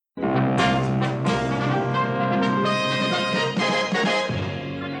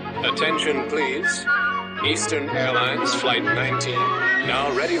Attention, please. Eastern Airlines Flight 19,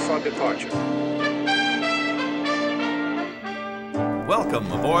 now ready for departure. Welcome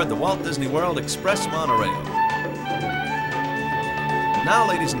aboard the Walt Disney World Express Monorail. Now,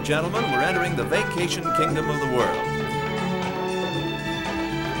 ladies and gentlemen, we're entering the vacation kingdom of the world.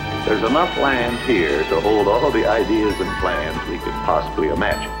 There's enough land here to hold all the ideas and plans we could possibly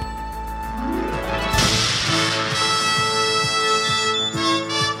imagine.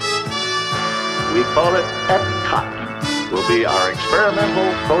 We call it Epcot. Will be our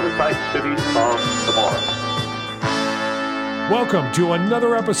experimental prototype city of tomorrow. Welcome to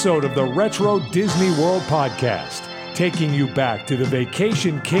another episode of the Retro Disney World Podcast, taking you back to the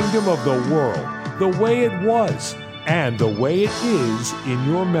vacation kingdom of the world, the way it was, and the way it is in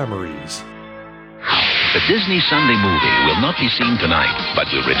your memories. The Disney Sunday movie will not be seen tonight, but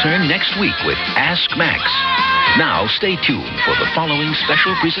will return next week with Ask Max. Now, stay tuned for the following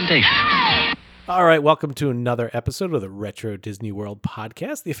special presentation. All right, welcome to another episode of the Retro Disney World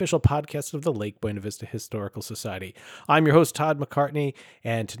Podcast, the official podcast of the Lake Buena Vista Historical Society. I'm your host, Todd McCartney,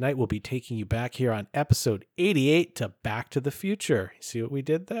 and tonight we'll be taking you back here on episode 88 to Back to the Future. See what we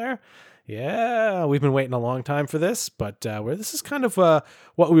did there? Yeah, we've been waiting a long time for this, but this is kind of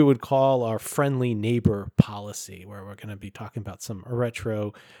what we would call our friendly neighbor policy, where we're going to be talking about some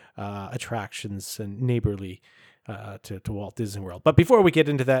retro attractions and neighborly to Walt Disney World. But before we get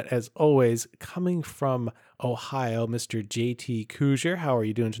into that, as always, coming from Ohio, Mr. JT Cougar. How are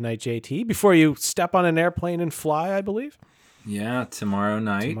you doing tonight, JT? Before you step on an airplane and fly, I believe? Yeah, tomorrow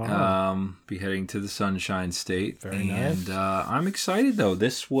night. Be heading to the Sunshine State. Very nice. And I'm excited, though.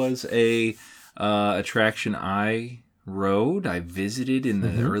 This was a attraction I rode, I visited in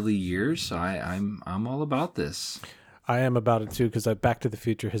the early years, so I'm all about this. I am about it, too, because Back to the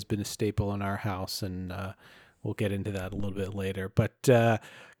Future has been a staple in our house, and we'll get into that a little bit later. But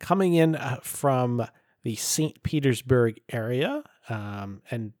coming in from the St. Petersburg area,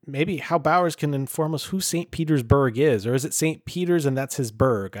 and maybe Hal Bowers can inform us who St. Petersburg is, or is it St. Peter's and that's his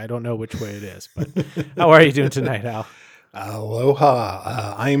burg? I don't know which way it is, but how are you doing tonight, Hal?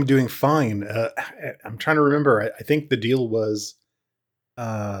 Aloha. I am doing fine. I'm trying to remember. I think the deal was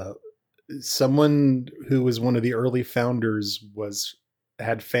someone who was one of the early founders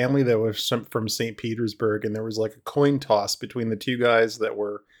had family that was from St. Petersburg, and there was like a coin toss between the two guys that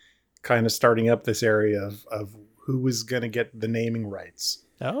were kind of starting up this area of who was going to get the naming rights.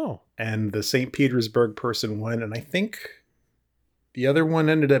 Oh. And the St. Petersburg person won, and I think the other one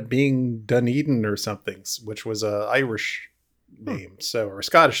ended up being Dunedin or something, which was a Irish name, or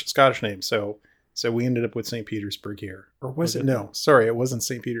Scottish name. So we ended up with St. Petersburg here. Or was it? No, sorry, it wasn't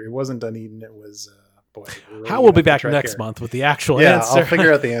St. Peter. It wasn't Dunedin. It was Hal will be back next month with the actual answer. I'll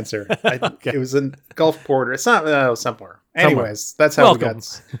figure out the answer. Okay. It was in Gulfport. It's not somewhere. Anyways, that's how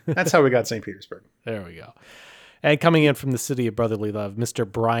we got St. Petersburg. There we go. And coming in from the city of brotherly love, Mr.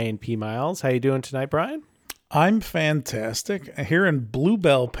 Brian P. Miles. How you doing tonight, Brian? I'm fantastic. Here in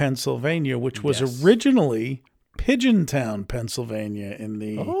Bluebell, Pennsylvania, which was originally Pigeontown, Pennsylvania, in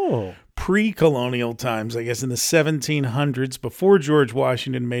the pre-colonial times, I guess in the 1700s, before George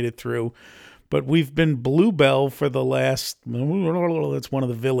Washington made it through. But we've been Bluebell for the last, that's one of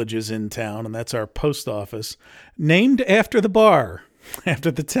the villages in town, and that's our post office, named after the bar,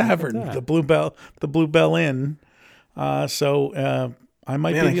 after the tavern, the Bluebell Inn. So I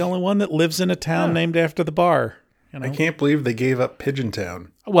might be the only one that lives in a town named after the bar. You know? I can't believe they gave up Pigeontown.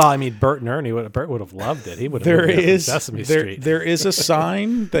 Well, I mean, Bert and Ernie, Bert would have loved it. He would have moved from Sesame Street. There is a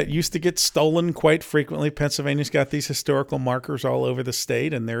sign that used to get stolen quite frequently. Pennsylvania's got these historical markers all over the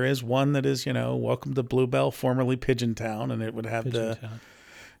state, and there is one that is, welcome to Bluebell, formerly Pigeontown, and it would have that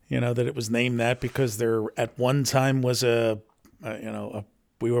it was named that because there at one time was we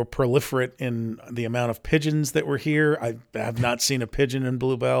were proliferate in the amount of pigeons that were here. I have not seen a pigeon in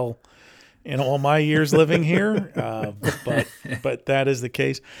Bluebell in all my years living here, but that is the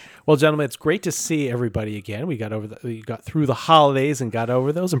case. Well, gentlemen, it's great to see everybody again. We got through the holidays and got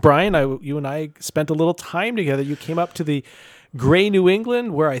over those. And Brian, you and I spent a little time together. You came up to the Gray New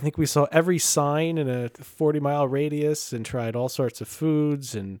England, where I think we saw every sign in a 40-mile radius and tried all sorts of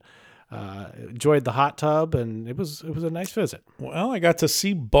foods and enjoyed the hot tub, and it was a nice visit. Well, I got to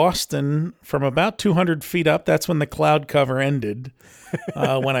see Boston from about 200 feet up. That's when the cloud cover ended,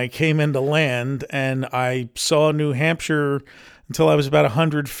 when I came into land, and I saw New Hampshire until I was about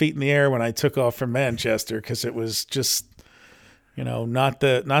 100 feet in the air when I took off from Manchester, because it was just, not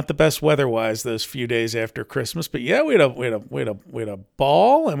the best weather-wise those few days after Christmas. But yeah, we had a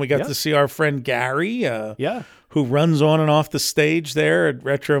ball, and we got to see our friend Gary, who runs on and off the stage there at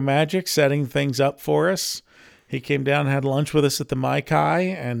Retro Magic, setting things up for us. He came down and had lunch with us at the Mai Kai,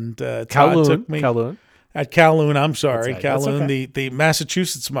 and Todd Kowloon. took me at Kowloon. I'm sorry, That's right. Kowloon, Okay. the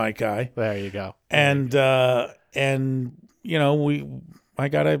Massachusetts Mai Kai. There you go. And you know, I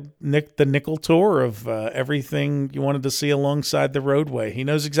got the nickel tour of everything you wanted to see alongside the roadway. He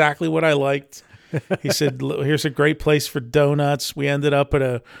knows exactly what I liked. He said, "Here's a great place for donuts." We ended up at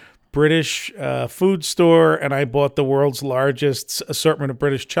a British food store, and I bought the world's largest assortment of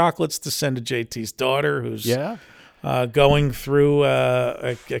British chocolates to send to JT's daughter, who's going through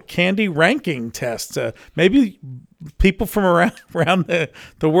a candy ranking test. Maybe people from around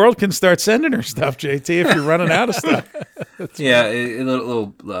the world can start sending her stuff, JT, if you're running out of stuff. Yeah, a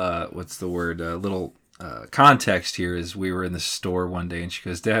little what's the word? A little context here is we were in the store one day and she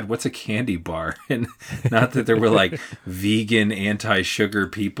goes, "Dad, what's a candy bar?" And not that there were like vegan anti-sugar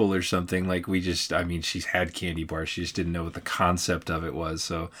people or something. Like she's had candy bars. She just didn't know what the concept of it was.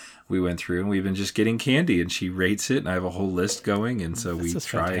 So we went through and we've been just getting candy and she rates it and I have a whole list going. And so we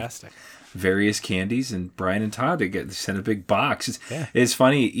try various candies, and Brian and Todd, they send a big box. It's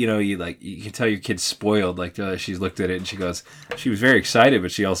funny, you know, you can tell your kid's spoiled. Like she's looked at it and she goes, she was very excited,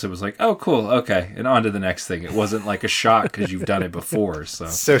 but she also was like, "Oh, cool, okay," and on to the next thing. It wasn't like a shock because you've done it before.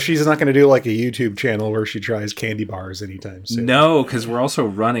 So she's not going to do like a YouTube channel where she tries candy bars anytime soon. No, because we're also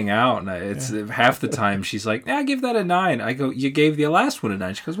running out, and it's half the time she's like, "Nah, give that a 9." I go, "You gave the last one a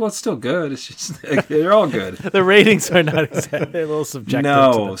 9." She goes, "Well, it's still good. It's just they're all good." The ratings are not exactly a little subjective.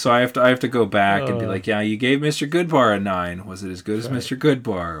 No, so I have to go back and be like, "Yeah, you gave Mr. Goodbar a 9. Was it as good as Mr.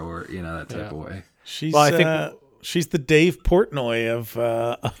 Goodbar?" Or that type of way. She's the Dave Portnoy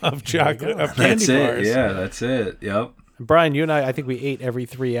of chocolate of candy bars. Yeah, that's it. Yep. Brian, you and I think we ate every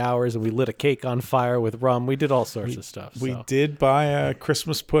 3 hours and we lit a cake on fire with rum. We did all sorts of stuff. We did buy a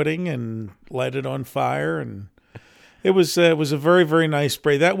Christmas pudding and light it on fire, and it was a very, very nice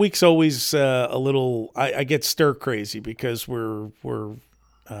break. That week's always a little. I get stir crazy because we're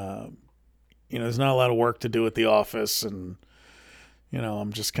there's not a lot of work to do at the office, and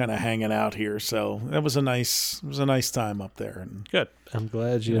I'm just kind of hanging out here. So it was a nice time up there. And good. I'm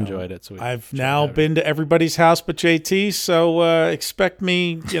glad you enjoyed it. So I've now been to everybody's house but JT, so expect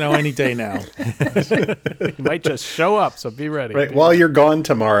me, any day now. You might just show up, so be ready. Right, while you're gone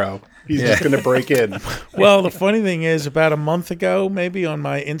tomorrow, he's just going to break in. Well, the funny thing is, about a month ago, maybe on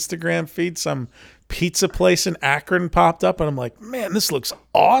my Instagram feed, some pizza place in Akron popped up, and I'm like, man, this looks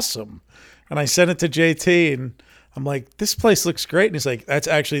awesome. And I sent it to JT, and I'm like, this place looks great. And he's like, that's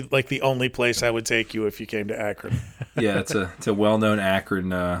actually like the only place I would take you if you came to Akron. Yeah, it's a well-known Akron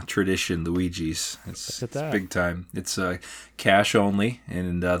tradition, Luigi's. It's big time. It's cash only,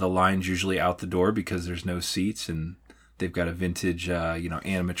 and the line's usually out the door because there's no seats, and they've got a vintage,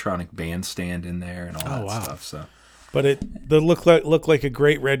 animatronic bandstand in there and all that stuff. So, but they look like a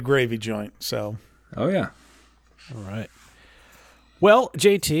great red gravy joint. So, oh yeah, all right. Well,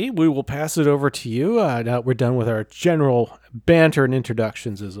 JT, we will pass it over to you. Now we're done with our general banter and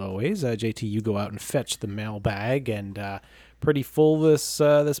introductions, as always. JT, you go out and fetch the mailbag, and pretty full this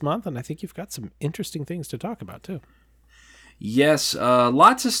month, and I think you've got some interesting things to talk about, too. Yes,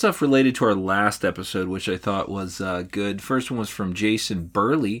 lots of stuff related to our last episode, which I thought was good. First one was from Jason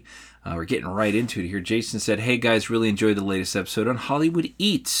Burley. We're getting right into it here. Jason said, "Hey guys, really enjoyed the latest episode on Hollywood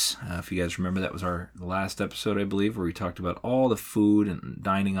Eats." If you guys remember, that was our last episode, I believe, where we talked about all the food and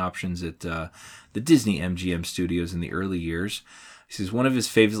dining options at the Disney MGM studios in the early years. He says one of his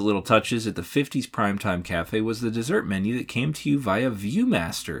favorite little touches at the 50s Primetime Cafe was the dessert menu that came to you via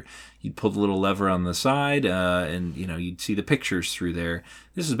Viewmaster. You'd pull the little lever on the side, and you'd see the pictures through there.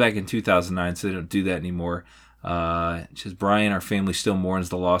 This was back in 2009, so they don't do that anymore. It says, "Brian, our family still mourns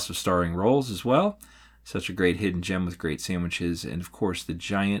the loss of starring roles as well. Such a great hidden gem with great sandwiches, and of course the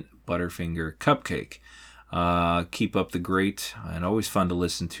giant Butterfinger cupcake. Keep up the great and always fun to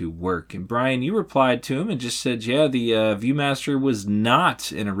listen to work." And Brian, you replied to him and just said, yeah, the Viewmaster was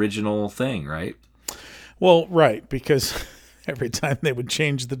not an original thing, right? Well, right, because every time they would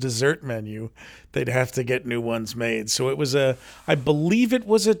change the dessert menu, they'd have to get new ones made. So it was I believe it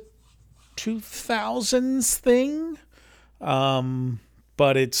was a 2000s thing,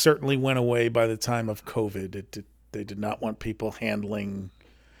 but it certainly went away by the time of COVID. They did not want people handling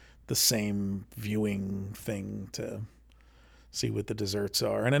the same viewing thing to see what the desserts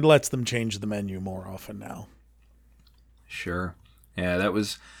are, and it lets them change the menu more often now. Sure. Yeah,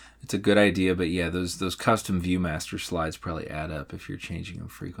 it's a good idea, but yeah, those custom Viewmaster slides probably add up if you're changing them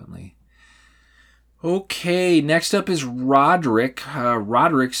frequently. Okay, next up is Roderick.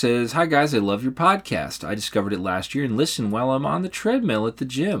 Roderick says, "Hi guys, I love your podcast. I discovered it last year and listen while I'm on the treadmill at the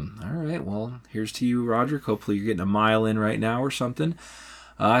gym." All right, well, here's to you, Roderick. Hopefully you're getting a mile in right now or something.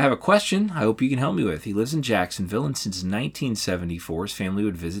 I have a question I hope you can help me with. He lives in Jacksonville, and since 1974, his family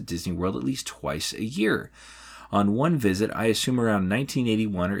would visit Disney World at least twice a year. On one visit, I assume around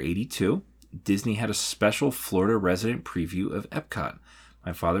 1981 or 82, Disney had a special Florida resident preview of Epcot.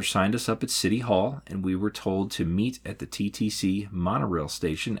 My father signed us up at City Hall, and we were told to meet at the TTC monorail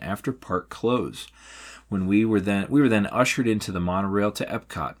station after park close. When we were then ushered into the monorail to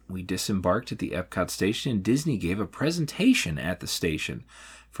Epcot. We disembarked at the Epcot station, and Disney gave a presentation at the station.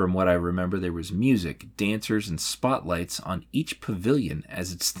 From what I remember, there was music, dancers, and spotlights on each pavilion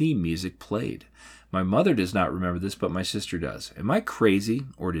as its theme music played. My mother does not remember this, but my sister does. Am I crazy,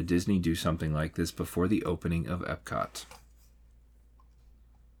 or did Disney do something like this before the opening of Epcot?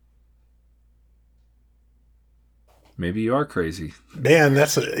 Maybe you are crazy. Man,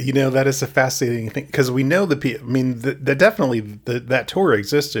 that is a fascinating thing, because we know that tour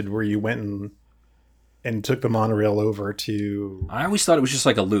existed where you went and took the monorail over to... I always thought it was just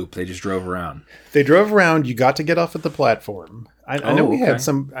like a loop. They just drove around. They drove around. You got to get off at the platform. I know we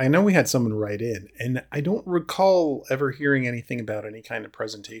had someone write in, and I don't recall ever hearing anything about any kind of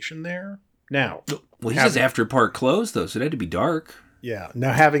presentation there. Now, well, he says after park closed, though, so it had to be dark. Yeah.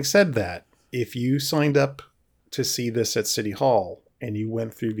 Now, having said that, if you signed up to see this at City Hall and you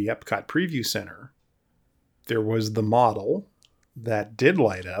went through the Epcot Preview Center, there was the model that did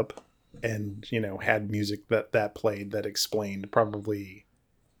light up and, had music that played that explained probably,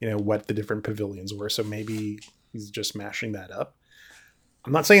 what the different pavilions were. So maybe he's just mashing that up.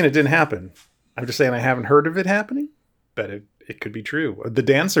 I'm not saying it didn't happen. I'm just saying I haven't heard of it happening, but it could be true. The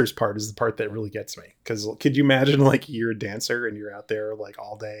dancers part is the part that really gets me. Because could you imagine, you're a dancer and you're out there,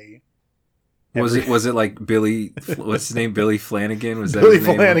 all day? Was it like Billy? What's his name? Billy Flanagan? Was that Billy his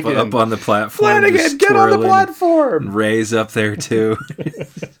name? Flanagan. Up on the platform? Flanagan, get on the platform! And Ray's up there too.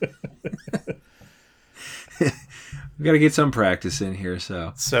 We got to get some practice in here.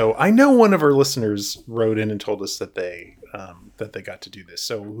 So I know one of our listeners wrote in and told us that they got to do this.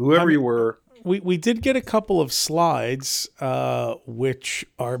 So whoever you were, we did get a couple of slides, which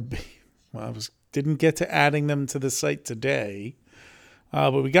are didn't get to adding them to the site today.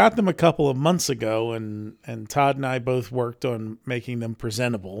 But we got them a couple of months ago, and Todd and I both worked on making them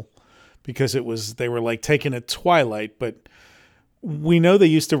presentable because they were like taken at twilight. But we know they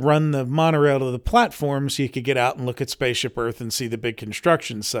used to run the monorail to the platform so you could get out and look at Spaceship Earth and see the big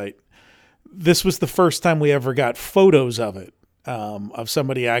construction site. This was the first time we ever got photos of it, of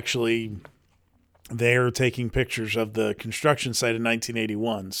somebody actually there taking pictures of the construction site in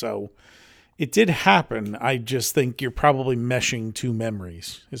 1981. So it did happen. I just think you're probably meshing two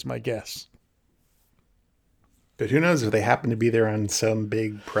memories, is my guess. But who knows if they happen to be there on some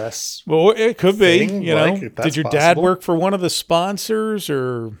big press? Well, it could thing, be. Did your dad work for one of the sponsors,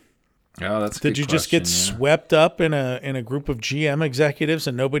 or did you just get swept up in a group of GM executives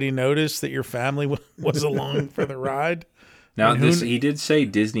and nobody noticed that your family was along for the ride? Now, he did say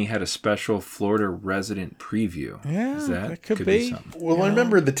Disney had a special Florida resident preview. Yeah, that could be something. Well, I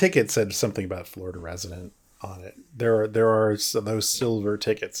remember the ticket said something about Florida resident on it. There are those silver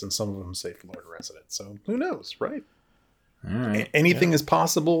tickets, and some of them say Florida resident. So who knows, right? All right. Anything is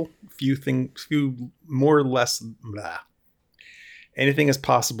possible. Few more or less. Blah. Anything is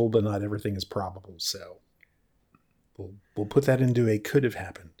possible, but not everything is probable. So we'll put that into a could have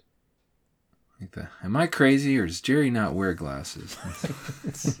happened. Am I crazy, or does Jerry not wear glasses?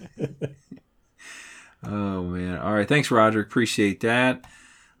 Oh, man. All right. Thanks, Roger. Appreciate that.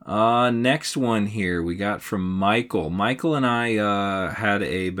 Next one here we got from Michael. Michael and I had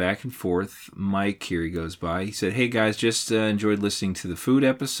a back and forth. Mike, here he goes by. He said, "Hey, guys, just enjoyed listening to the food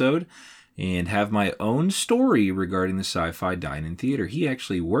episode and have my own story regarding the Sci-Fi Dine-In Theater." He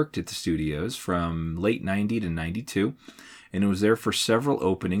actually worked at the studios from late 90 to 92. And it was there for several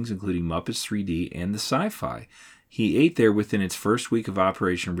openings, including Muppets 3D and the Sci-Fi. He ate there within its first week of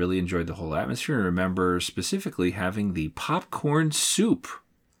operation, really enjoyed the whole atmosphere, and remember specifically having the popcorn soup.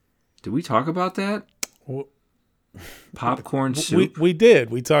 Did we talk about that? Popcorn soup? We did.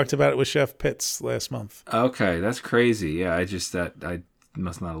 We talked about it with Chef Pitts last month. Okay, that's crazy. Yeah, I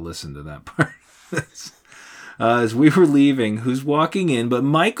must not have listened to that part. As we were leaving, who's walking in but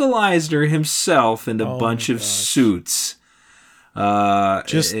Michael Eisner himself in a bunch of suits.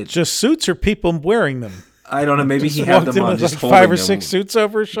 Just suits or people wearing them? I don't know. Maybe he had them on just holding 5 or 6 suits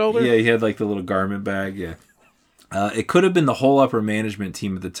over his shoulder. Yeah, he had like the little garment bag. Yeah, it could have been the whole upper management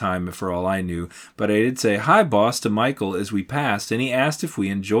team at the time, for all I knew. But I did say hi, boss, to Michael as we passed, and he asked if we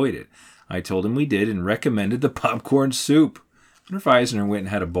enjoyed it. I told him we did and recommended the popcorn soup. I wonder if Eisner went and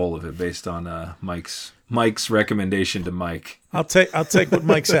had a bowl of it based on Mike's Mike's recommendation to Mike. I'll take what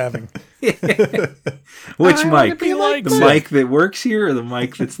Mike's having. Which Mike? The Mike that works here or the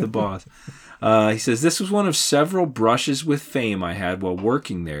Mike that's the boss? He says, this was one of several brushes with fame I had while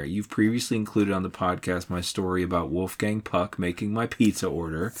working there. You've previously included on the podcast my story about Wolfgang Puck making my pizza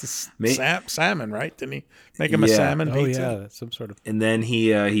order. Salmon, right? Didn't he make him a salmon pizza? Oh, yeah, some sort of. And then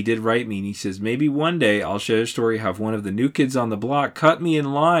he did write me, and he says, maybe one day I'll share a story how one of the new kids on the block cut me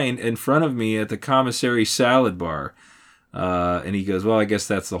in line in front of me at the commissary salad bar. And he goes, well, I guess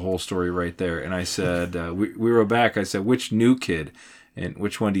that's the whole story right there. And I said, we wrote back, I said, which new kid? And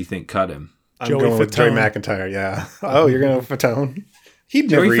which one do you think cut him? I'm going with Joey McIntyre, yeah. Oh, you're going with Fatone? He'd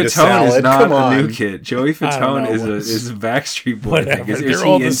never Joey eat a Fatone salad. is not Come on. a new kid. Joey Fatone is a Backstreet Boy thing. They're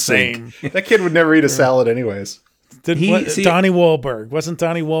all the same. That kid would never eat a salad anyways. Donnie Wahlberg. Wasn't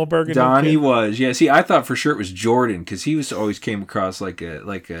Donnie Wahlberg a new Donnie kid? was. Yeah, see, I thought for sure it was Jordan because he always came across like a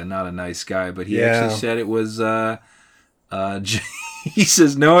not a nice guy, but he actually said it was he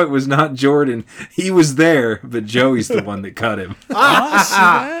says, no, it was not Jordan. He was there, but Joey's the one that cut him. See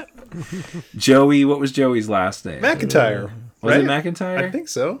that? Joey, what was Joey's last name? McIntyre. Was it McIntyre? I think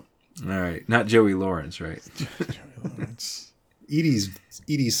so. All right. Not Joey Lawrence, right? Edie's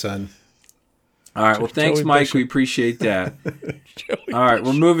son. All right. Well, thanks, Joey Mike. Bishop. We appreciate that. All right.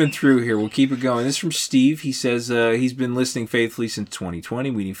 We're moving through here. We'll keep it going. This is from Steve. He says he's been listening faithfully since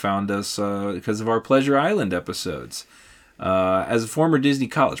 2020 when he found us because of our Pleasure Island episodes. As a former Disney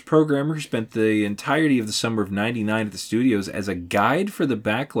college programmer who spent the entirety of the summer of '99 at the studios as a guide for the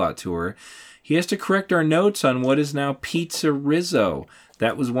backlot tour, he has to correct our notes on what is now Pizza Rizzo.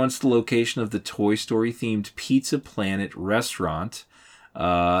 That was once the location of the Toy Story-themed Pizza Planet restaurant.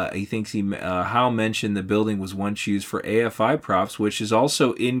 He thinks Hal mentioned the building was once used for AFI props, which is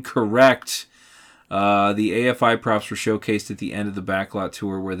also incorrect. The AFI props were showcased at the end of the backlot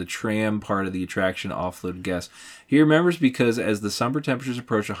tour where the tram part of the attraction offloaded guests. He remembers because as the summer temperatures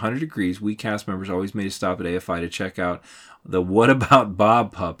approached 100 degrees, we cast members always made a stop at AFI to check out the What About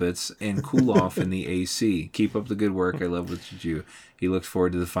Bob puppets and cool off in the AC. Keep up the good work. I love what you do. He looks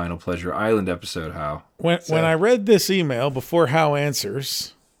forward to the final Pleasure Island episode, Hal. When I read this email before Hal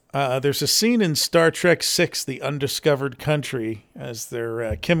answers, there's a scene in Star Trek VI, The Undiscovered Country, as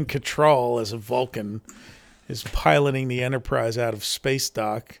their Kim Cattrall as a Vulcan is piloting the Enterprise out of space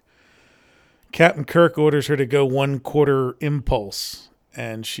dock. Captain Kirk orders her to go 1/4 impulse,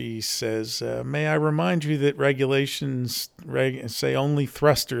 and she says, may I remind you that regulations say only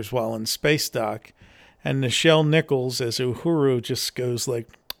thrusters while in space dock. And Nichelle Nichols as Uhuru just goes like,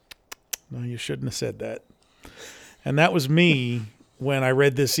 no, you shouldn't have said that. And that was me when I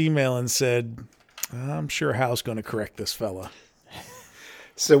read this email and said, I'm sure Hal's going to correct this fella.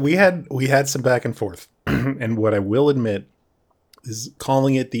 So we had some back and forth. And what I will admit is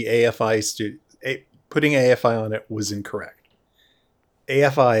calling it the AFI putting AFI on it was incorrect.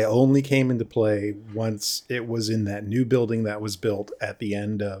 AFI only came into play once it was in that new building that was built at the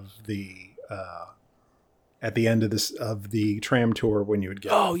end of the tram tour when you would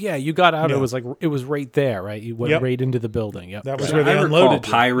get. Oh yeah, you got out. Yeah. It was right there, right? You went right into the building. Yep. That was where they unloaded.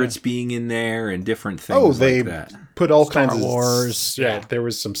 Pirates being in there and different things. They like that. Put all Star kinds Wars. of yeah. There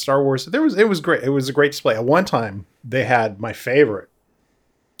was some Star Wars. It was great. It was a great display. At one time, they had my favorite.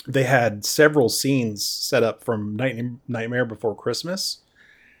 They had several scenes set up from Nightmare Before Christmas.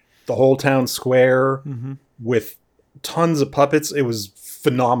 The whole town square with tons of puppets. It was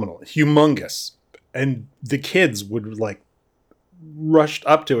phenomenal, humongous. And the kids would rushed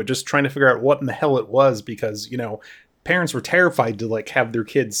up to it, just trying to figure out what in the hell it was, because, parents were terrified to have their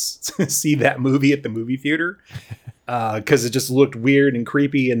kids see that movie at the movie theater. Cause it just looked weird and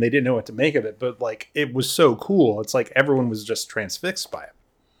creepy and they didn't know what to make of it. But it was so cool. It's like everyone was just transfixed by it.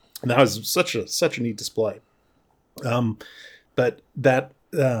 And that was such a neat display. But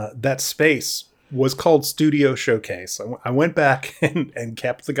that space was called Studio Showcase. I went back and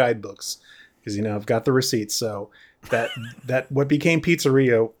kept the guidebooks because, I've got the receipts. So that what became Pizza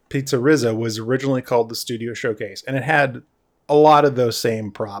Rizzo was originally called the Studio Showcase. And it had a lot of those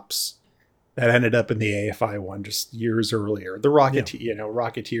same props that ended up in the AFI one just years earlier. The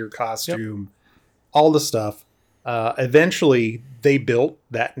Rocketeer costume, all the stuff. Eventually, they built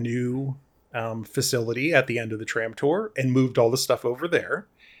that new facility at the end of the tram tour and moved all the stuff over there.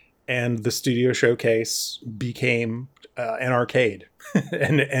 And the Studio Showcase became an arcade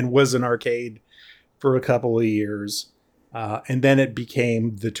and was an arcade for a couple of years. And then it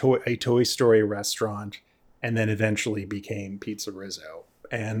became a Toy Story restaurant, and then eventually became Pizza Rizzo.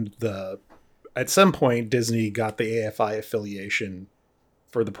 And at some point, Disney got the AFI affiliation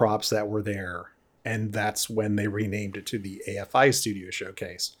for the props that were there. And that's when they renamed it to the AFI Studio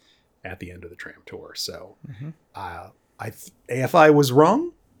Showcase. at the end of the tram tour. So AFI was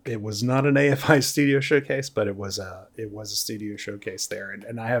wrong. It was not an AFI studio showcase, but it was a studio showcase there.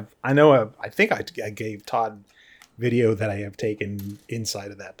 And I think I gave Todd video that I have taken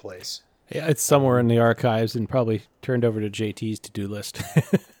inside of that place. Yeah, it's somewhere in the archives and probably turned over to JT's to-do list.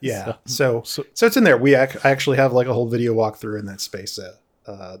 Yeah. So it's in there. I actually have like a whole video walkthrough in that space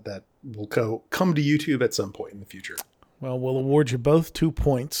that will come to YouTube at some point in the future. Well, we'll award you both 2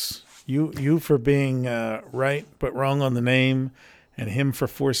 points. You for being right but wrong on the name, and him for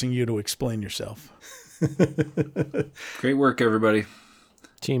forcing you to explain yourself. Great work, everybody.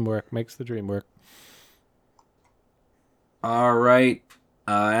 Teamwork makes the dream work. All right.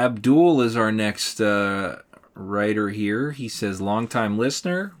 Abdul is our next writer here. He says, longtime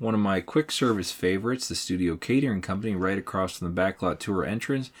listener, one of my quick service favorites, the Studio Catering Company, right across from the Backlot Tour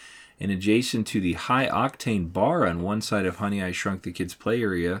entrance and adjacent to the High Octane Bar on one side of Honey, I Shrunk the Kids play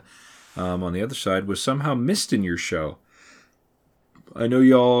area. On the other side was somehow missed in your show. I know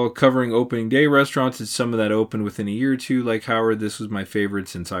y'all covering opening day restaurants, and some of that opened within a year or two. Like Howard, this was my favorite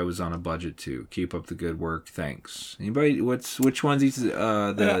since I was on a budget too. Keep up the good work. Thanks. Anybody? Which one's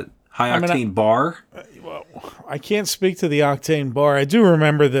the High Octane Bar? Well, I can't speak to the Octane Bar. I do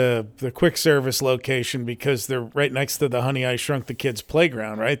remember the quick service location because they're right next to the Honey, I Shrunk the Kids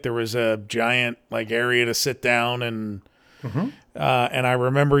playground. Right, there was a giant like area to sit down and. Mm-hmm. And I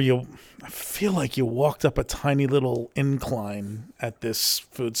remember I feel like you walked up a tiny little incline at this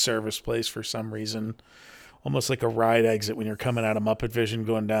food service place for some reason, almost like a ride exit when you're coming out of Muppet Vision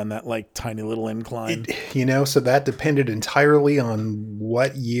going down that like tiny little incline. So that depended entirely on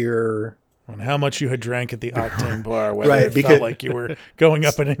what year. On how much you had drank at the Octane Bar, whether it felt like you were going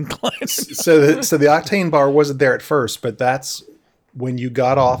up an incline. So the Octane Bar wasn't there at first, but that's when you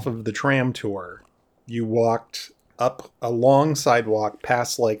got off of the tram tour, you walked up a long sidewalk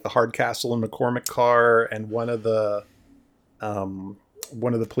past like the Hardcastle and McCormick car and one of the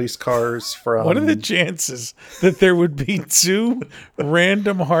police cars from. What are the chances that there would be 2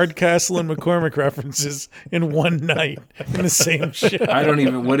 random Hardcastle and McCormick references in one night in the same show? I don't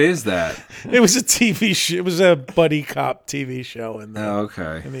even. What is that? It was a TV show. It was a buddy cop TV show in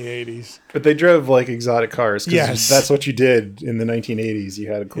the in the 80s. But they drove like exotic cars. Yes, that's what you did in the 1980s.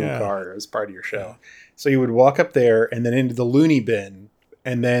 You had a cool car as part of your show. So you would walk up there and then into the loony bin.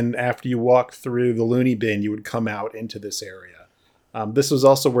 And then after you walked through the loony bin, you would come out into this area. This was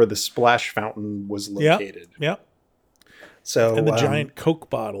also where the splash fountain was located. Yep. So and the giant Coke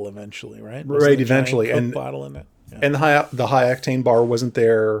bottle eventually, right? Eventually. Coke bottle in it. Yeah. And the high octane bar wasn't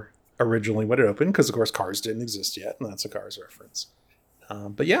there originally when it opened because, of course, Cars didn't exist yet. And that's a Cars reference.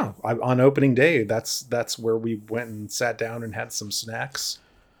 But yeah, on opening day, that's where we went and sat down and had some snacks.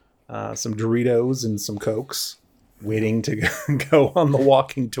 Some Doritos and some Cokes, waiting to go on the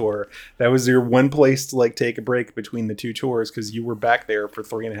walking tour. That was your one place to like take a break between the 2 tours because you were back there for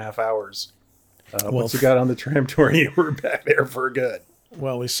 3.5 hours. Once you got on the tram tour, you were back there for good.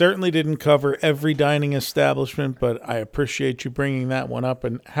 Well, we certainly didn't cover every dining establishment, but I appreciate you bringing that one up.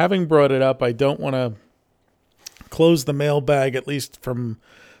 And having brought it up, I don't want to close the mailbag, at least from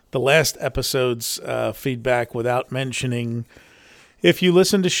the last episode's feedback, without mentioning. If you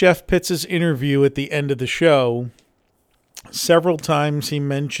listen to Chef Pitts' interview at the end of the show, several times he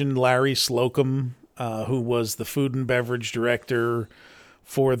mentioned Larry Slocum, who was the food and beverage director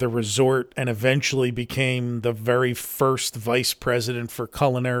for the resort and eventually became the very first vice president for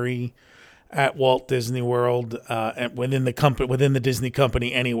culinary at Walt Disney World and within the Disney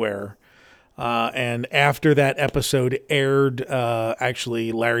Company anywhere. And after that episode aired,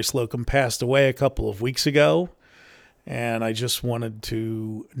 actually Larry Slocum passed away a couple of weeks ago. And I just wanted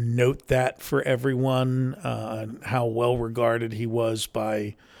to note that for everyone, how well regarded he was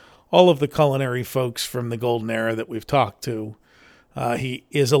by all of the culinary folks from the golden era that we've talked to. He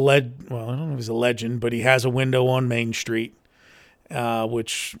is well, I don't know if he's a legend, but he has a window on Main Street,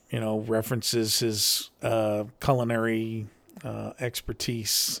 which, references his culinary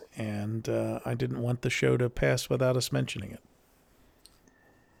expertise. And I didn't want the show to pass without us mentioning it.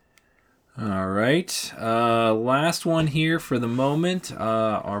 All right. Last one here for the moment.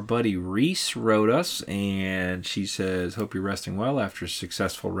 Our buddy Reese wrote us, and she says, hope you're resting well after a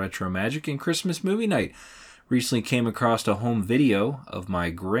successful Retro Magic and Christmas movie night. Recently came across a home video of my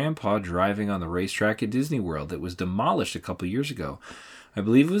grandpa driving on the racetrack at Disney World that was demolished a couple years ago. I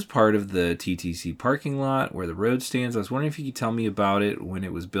believe it was part of the TTC parking lot where the road stands. I was wondering if you could tell me about it, when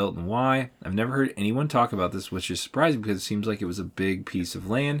it was built and why. I've never heard anyone talk about this, which is surprising because it seems like it was a big piece of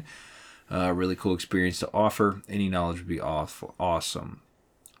land. Really cool experience to offer. Any knowledge would be awesome.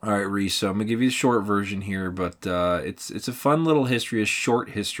 All right, Reese. So I'm gonna give you the short version here, but it's a fun little history, a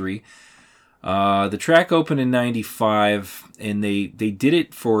short history. The track opened in '95, and they did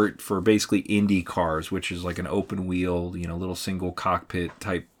it for basically Indy cars, which is like an open wheel, little single cockpit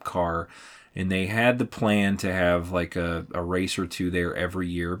type car. And they had the plan to have like a race or two there every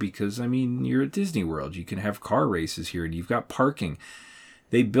year because, you're at Disney World. You can have car races here, and you've got parking.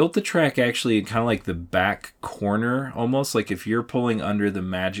 They built the track actually in kind of like the back corner, almost like if you're pulling under the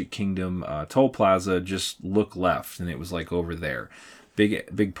Magic Kingdom toll plaza, just look left, and it was like over there.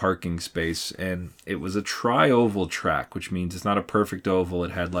 Big parking space, and it was a tri-oval track, which means it's not a perfect oval.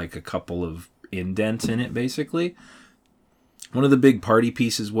 It had like a couple of indents in it, basically. One of the big party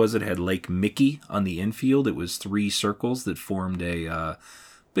pieces was it had Lake Mickey on the infield. It was 3 circles that formed a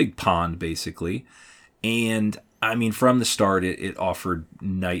big pond, basically. And, from the start, it offered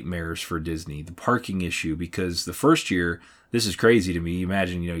nightmares for Disney. The parking issue, because the first year, this is crazy to me. You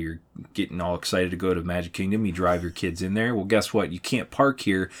imagine, you're getting all excited to go to Magic Kingdom. You drive your kids in there. Well, guess what? You can't park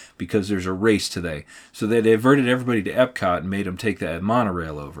here because there's a race today. So they diverted everybody to Epcot and made them take that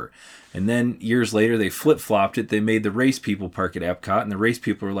monorail over. And then years later, they flip-flopped it. They made the race people park at Epcot, and the race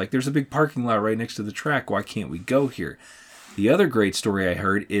people were like, there's a big parking lot right next to the track. Why can't we go here? The other great story I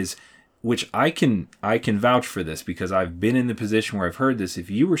heard is, which I can vouch for this because I've been in the position where I've heard this. If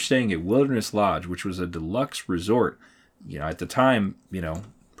you were staying at Wilderness Lodge, which was a deluxe resort, at the time,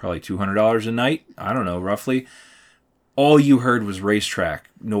 probably $200 a night, I don't know, roughly, all you heard was racetrack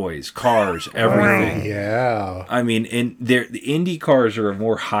noise, cars, everything. Yeah. And the Indy cars are a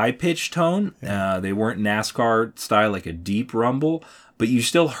more high-pitched tone. They weren't NASCAR style, like a deep rumble, but you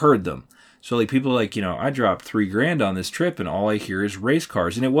still heard them. So like people are like, I dropped $3,000 on this trip, and all I hear is race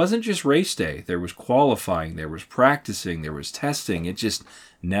cars. And it wasn't just race day. There was qualifying, there was practicing, there was testing. It just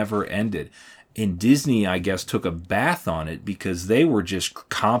never ended. And Disney, I guess, took a bath on it because they were just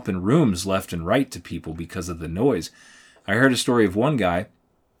comping rooms left and right to people because of the noise. I heard a story of one guy.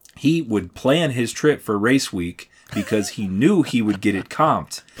 He would plan his trip for race week because he knew he would get it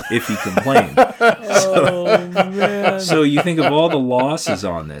comped if he complained. So you think of all the losses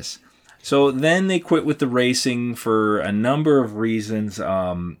on this. So then they quit with the racing for a number of reasons.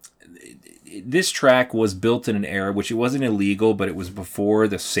 This track was built in an era which it wasn't illegal, but it was before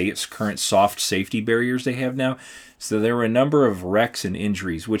the current soft safety barriers they have now. So there were a number of wrecks and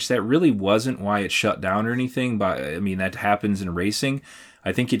injuries, which that really wasn't why it shut down or anything. But that happens in racing.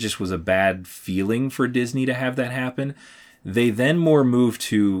 I think it just was a bad feeling for Disney to have that happen. They then moved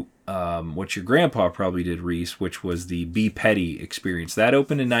to what your grandpa probably did, Reese, which was the Be Petty experience. That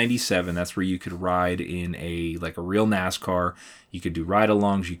opened in '97. That's where you could ride in a real NASCAR. You could do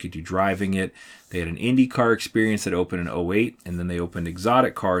ride-alongs. You could do driving it. They had an IndyCar experience that opened in '08, and then they opened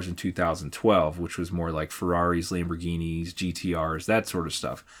exotic cars in 2012, which was more like Ferraris, Lamborghinis, GTRs, that sort of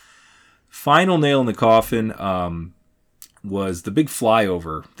stuff. Final nail in the coffin was the big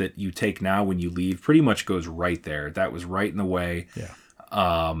flyover that you take now when you leave. Pretty much goes right there. That was right in the way. Yeah.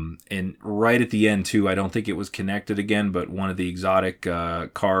 And right at the end, too, I don't think it was connected again, but one of the exotic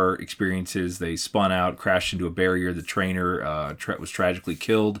car experiences, they spun out, crashed into a barrier. The trainer was tragically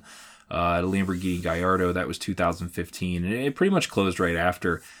killed at a Lamborghini Gallardo. That was 2015, and it pretty much closed right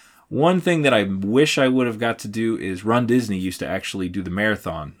after. One thing that I wish I would have got to do is Run Disney used to actually do the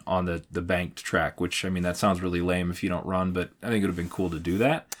marathon on the banked track, which, that sounds really lame if you don't run, but I think it would have been cool to do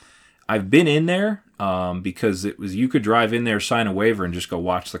that. I've been in there because you could drive in there, sign a waiver, and just go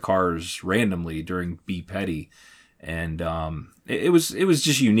watch the cars randomly during Be Petty. And it was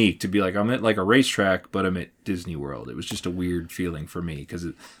just unique to be like, I'm at like a racetrack, but I'm at Disney World. It was just a weird feeling for me because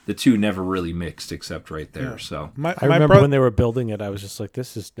the two never really mixed except right there. Yeah. So I remember when they were building it, I was just like,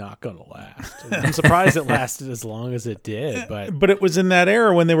 this is not going to last. I'm surprised it lasted as long as it did. But it was in that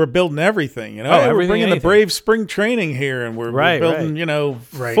era when they were building everything. We're bringing the Brave spring training here, and we're building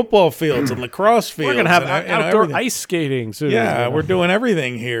football fields and lacrosse fields. We're going to have outdoor ice skating soon. Yeah, we're doing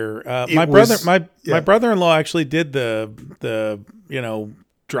everything here. My brother-in-law actually did the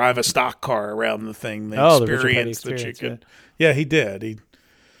drive a stock car around the thing. The experience that you could. Yeah, he did.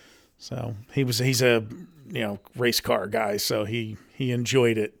 He's a race car guy, so he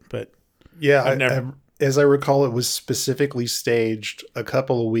enjoyed it. But yeah, as I recall, it was specifically staged a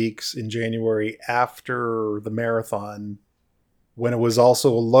couple of weeks in January after the marathon, when it was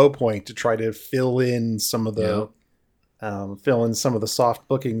also a low point to try to fill in some of the soft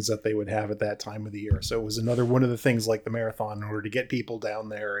bookings that they would have at that time of the year. So it was another one of the things like the marathon in order to get people down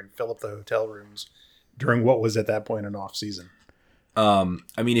there and fill up the hotel rooms during what was at that point an off season.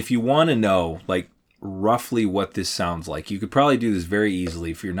 If you want to know roughly what this sounds like, you could probably do this very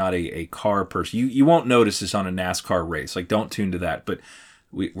easily if you're not a car person. You won't notice this on a NASCAR race. Don't tune to that. But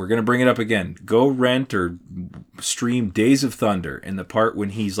we're going to bring it up again. Go rent or stream Days of Thunder, and the part when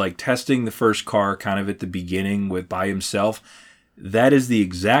he's like testing the first car kind of at the beginning by himself. That is the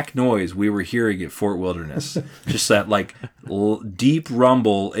exact noise we were hearing at Fort Wilderness. Just that like deep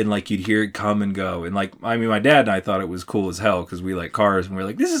rumble, and like you'd hear it come and go. And like, I mean, my dad and I thought it was cool as hell because we like cars, and we were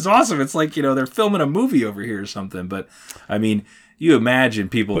like, this is awesome. It's like, they're filming a movie over here or something. But I mean, you imagine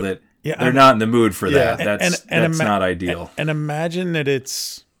people that they're not in the mood for that. That's not ideal. And imagine that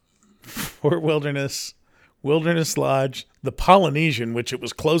it's Fort Wilderness, Wilderness Lodge, the Polynesian, which it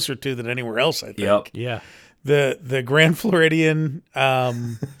was closer to than anywhere else, I think. Yep. Yeah. The Grand Floridian.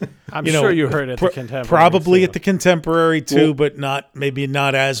 I'm sure you heard at the Contemporary. Probably too. at the Contemporary too, but maybe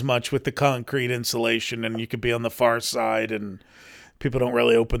not as much with the concrete insulation, and you could be on the far side, and people don't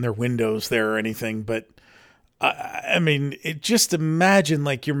really open their windows there or anything. But I mean, just imagine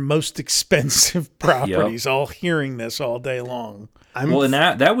like your most expensive properties all hearing this all day long. And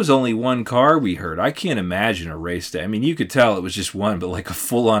that was only one car we heard. I can't imagine a race day. I mean, you could tell it was just one, but like a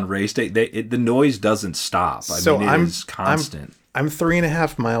full-on race day, the noise doesn't stop. I mean, it is constant. I'm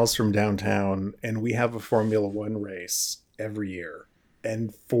 3.5 miles from downtown, and we have a Formula One race every year.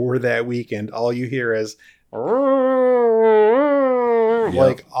 And for that weekend, all you hear is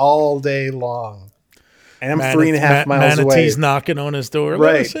like all day long. And I'm 3.5 miles away. Manatee's knocking on his door.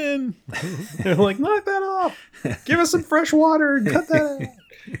 Right. Let us in. They're like, knock that off. Give us some fresh water and cut that out.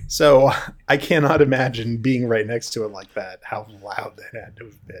 So I cannot imagine being right next to it like that. How loud that had to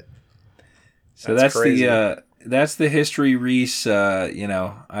have been. So that's the history, Reese.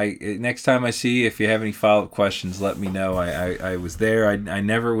 Next time I see you, if you have any follow-up questions, let me know. I was there. I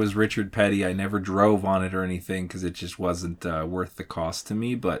never was Richard Petty. I never drove on it or anything because it just wasn't worth the cost to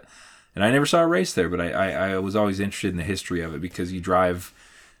me. And I never saw a race there, but I was always interested in the history of it because you drive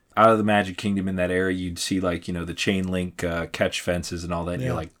out of the Magic Kingdom in that area, you'd see like, the chain link catch fences and all that. And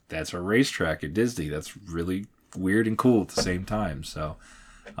you're like, that's a racetrack at Disney. That's really weird and cool at the same time. So,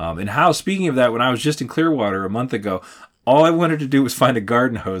 speaking of that, when I was just in Clearwater a month ago, all I wanted to do was find a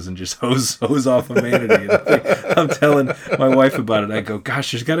garden hose and just hose off a manatee. I'm telling my wife about it. I go,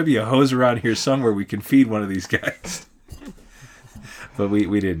 gosh, there's got to be a hose around here somewhere we can feed one of these guys. But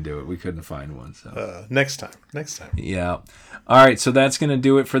we didn't do it. We couldn't find one. So next time. Yeah. All right. So that's going to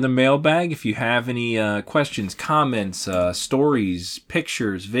do it for the mailbag. If you have any questions, comments, stories,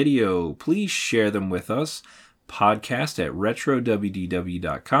 pictures, video, please share them with us. Podcast at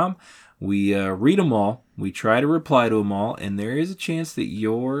RetroWDW.com. We read them all. We try to reply to them all. And there is a chance that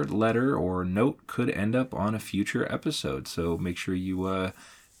your letter or note could end up on a future episode. So make sure you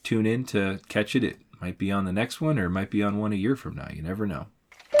tune in to catch it. It might be on the next one, or it might be on one a year from now. You never know.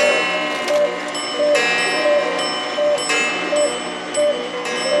 Are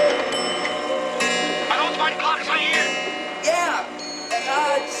those white clocks I hear? Yeah.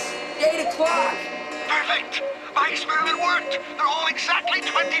 It's 8 o'clock. Perfect. My experiment worked. They're all exactly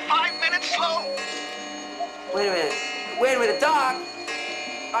 25 minutes slow. Wait a minute, Doc.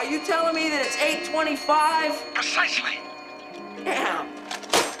 Are you telling me that it's 8:25? Precisely. Damn.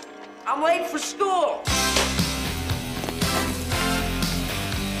 I'm late for school.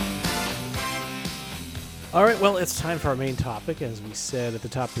 All right, well, it's time for our main topic. As we said at the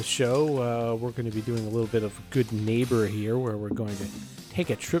top of the show, we're going to be doing a little bit of Good Neighbor here, where we're going to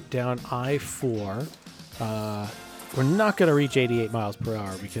take a trip down I-4. We're not going to reach 88 miles per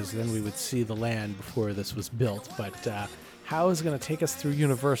hour because then we would see the land before this was built. But Hal is going to take us through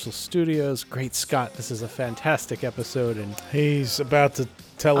Universal Studios. Great Scott, this is a fantastic episode. And he's about to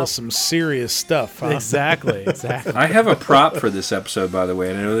tell us some serious stuff, huh? Exactly. I have a prop for this episode, by the way,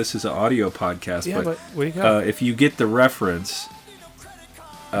 and I know this is an audio podcast, but what do you got? If you get the reference,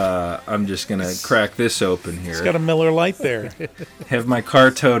 I'm just going to crack this open here. It's got a Miller Lite there. Have my car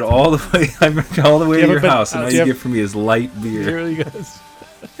towed all the way to your house, and all you get from me is light beer. Here he goes.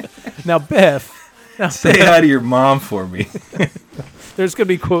 Now, Beth. Say hi to your mom for me. There's going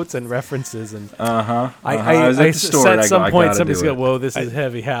to be quotes and references. And I was at the store at some point, somebody's going, whoa, this is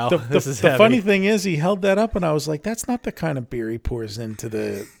heavy, Hal. The funny thing is, he held that up, and I was like, that's not the kind of beer he pours into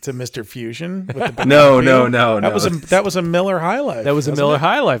to Mr. Fusion. With the No. That was a Miller High Life. That was a Miller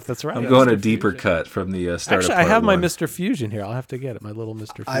High Life. That's right. I'm going a deeper cut from the startup. Actually, I have my Mr. Fusion here. I'll have to get it. My little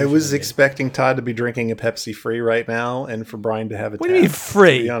Mr. Fusion. I was expecting Todd to be drinking a Pepsi free right now, and for Brian to have a What do you mean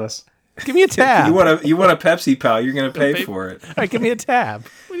free? To be honest. Give me a tab. You want a Pepsi, pal? You're going to pay for it. All right, give me a tab.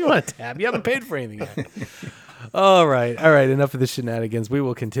 What do you want a tab? You haven't paid for anything yet. All right. Enough of the shenanigans. We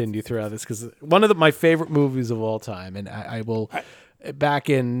will continue throughout this because one of my favorite movies of all time, and I will. Back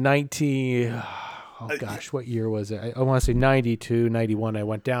in 19. Oh gosh, what year was it? I want to say 92, 91. I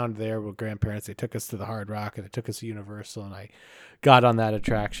went down there with grandparents. They took us to the Hard Rock and they took us to Universal, and I got on that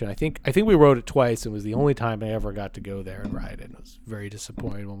attraction. I think we rode it twice. It was the only time I ever got to go there and ride it. I was very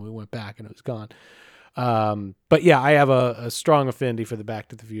disappointed when we went back and it was gone. But yeah, I have a strong affinity for the Back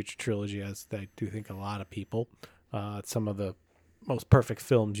to the Future trilogy, as I do think a lot of people. It's some of the most perfect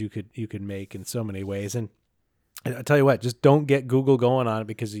films you could make in so many ways. And I tell you what, just don't get Google going on it,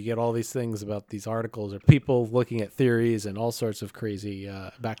 because you get all these things about these articles or people looking at theories and all sorts of crazy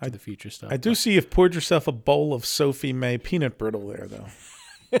Back to the Future stuff. I do see you've poured yourself a bowl of Sophie May peanut brittle there, though.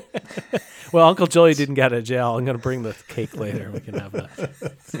 Well, Uncle Joey didn't get out of jail. I'm going to bring the cake later. We can have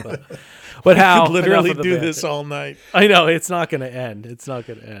that. But Hal, could literally do this all night. I know, it's not going to end. It's not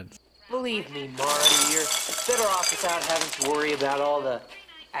going to end. Believe me, Marty, you're better off without having to worry about all the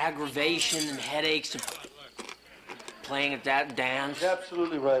aggravation and headaches of playing at that dance. You're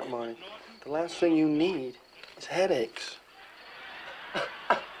absolutely right, Marty. The last thing you need is headaches.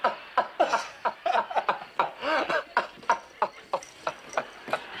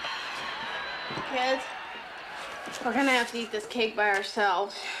 Kids, we're gonna have to eat this cake by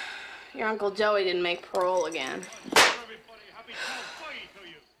ourselves. Your Uncle Joey didn't make parole again.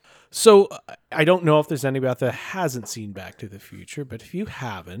 So I don't know if there's anybody out there that hasn't seen Back to the Future, but if you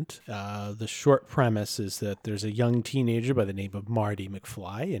haven't, the short premise is that there's a young teenager by the name of Marty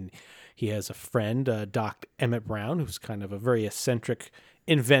McFly, and he has a friend, Doc Emmett Brown, who's kind of a very eccentric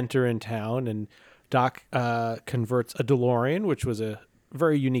inventor in town, and Doc converts a DeLorean, which was a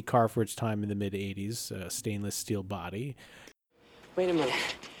very unique car for its time in the mid-'80s, stainless steel body. Wait a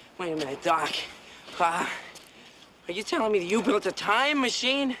minute, Doc. Are you telling me that you built a time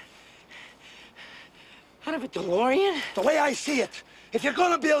machine out of a DeLorean? The way I see it, if you're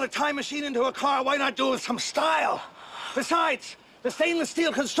gonna build a time machine into a car, why not do it with some style? Besides, the stainless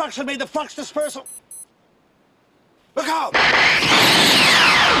steel construction made the flux dispersal. Look out!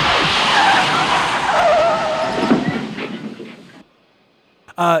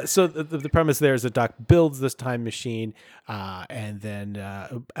 So the premise there is that Doc builds this time machine, and then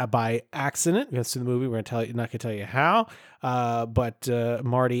by accident, it's in the movie. We're not going to tell you how, but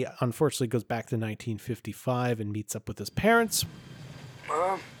Marty unfortunately goes back to 1955 and meets up with his parents.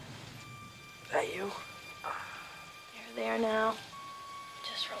 Mom, is that you? You're there now.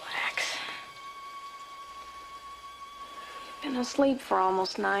 Just relax. You've been asleep for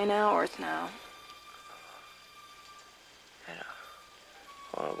almost 9 hours now.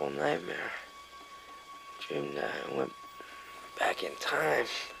 Horrible nightmare. Dreamed I went back in time.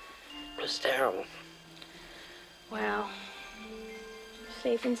 It was terrible. Well,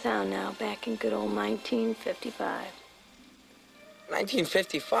 safe and sound now, back in good old 1955.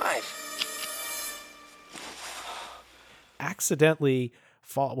 1955? Accidentally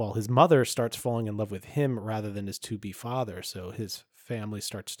his mother starts falling in love with him rather than his to-be father, so his family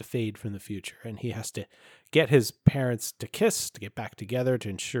starts to fade from the future, and he has to get his parents to kiss to get back together to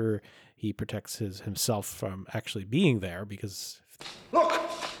ensure he protects himself from actually being there, because... Look!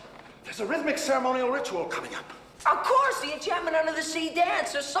 There's a rhythmic ceremonial ritual coming up. Of course, the Enchantment Under the Sea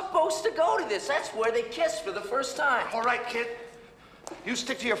dance. They're supposed to go to this. That's where they kiss for the first time. All right, kid. You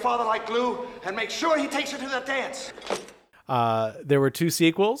stick to your father like glue and make sure he takes you to that dance. There were 2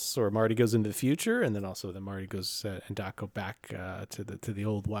 sequels, where Marty goes into the future, and then also that Marty goes and Doc go back to the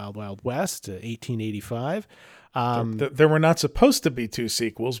old Wild Wild West, 1885. There were not supposed to be 2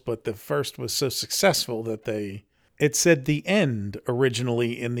 sequels, but the first was so successful that it said the end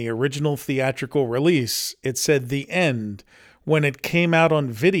originally in the original theatrical release. It said the end. When it came out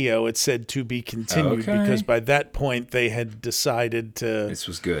on video, it said to be continued, because by that point they had decided to this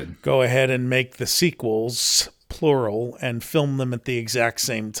was good. Go ahead and make the sequels, plural, and film them at the exact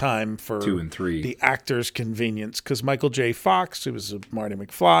same time for 2 and 3. The actors' convenience. Because Michael J. Fox, who was Marty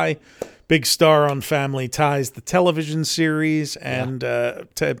McFly, big star on Family Ties, the television series, and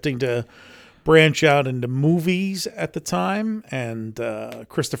attempting to branch out into movies at the time, and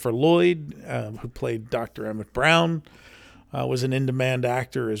Christopher Lloyd, who played Dr. Emmett Brown, was an in-demand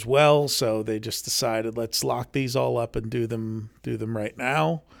actor as well. So they just decided, let's lock these all up and do them right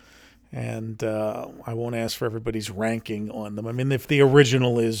now. And I won't ask for everybody's ranking on them. I mean, if the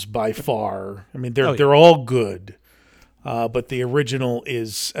original is by far, I mean, they're all good, but the original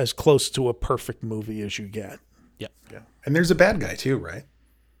is as close to a perfect movie as you get. Yep. Yeah. And there's a bad guy too, right?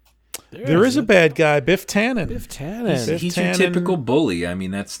 There is a bad guy, Biff Tannen. He's your typical bully. I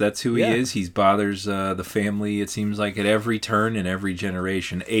mean, that's who he is. He bothers the family, it seems like, at every turn in every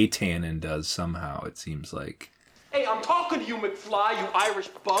generation. A Tannen does somehow, it seems like. Hey, I'm talking to you, McFly, you Irish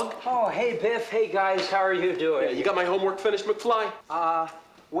bug. Oh, hey, Biff. Hey, guys. How are you doing? Yeah, you got my homework finished, McFly?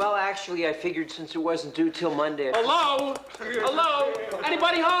 Well, actually, I figured since it wasn't due till Monday. Hello? Hello?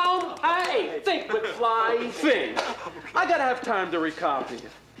 Anybody home? Hey, think, McFly, think. I gotta have time to recopy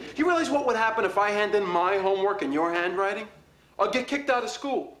it. You realize what would happen if I hand in my homework in your handwriting? I'll get kicked out of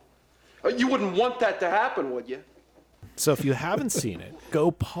school. You wouldn't want that to happen, would you? So if you haven't seen it,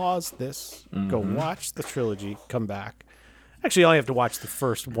 go pause this, go watch the trilogy, come back. Actually, you only have to watch the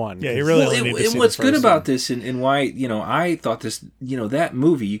first one. Yeah, you really only need to see And what's the good first about one. this and why, I thought this, that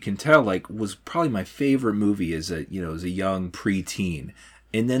movie, you can tell, was probably my favorite movie as a young preteen.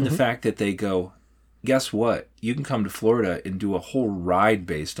 And then the fact that they go, guess what? You can come to Florida and do a whole ride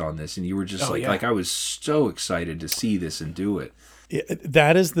based on this. And you were just I was so excited to see this and do it.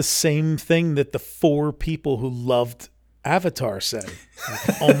 That is the same thing that the 4 people who loved Avatar said.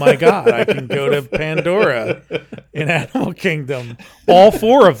 Oh my God, I can go to Pandora in Animal Kingdom. All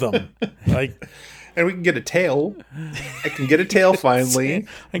 4 of them. And we can get a tail. I can get a tail finally.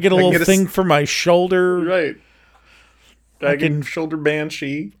 I get a little thing for my shoulder. Right. I can shoulder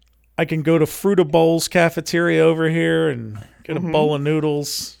banshee. I can go to Fruita Bowls cafeteria over here and get a bowl of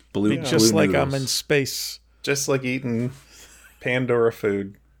noodles. Just like I'm in space. Just like eating Pandora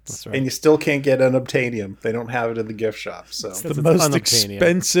food. That's right. And you still can't get unobtainium. They don't have it in the gift shop. So it's the most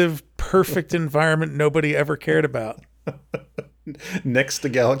expensive, perfect environment nobody ever cared about. Next to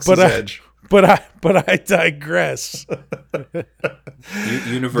Galaxy's Edge. But I digress.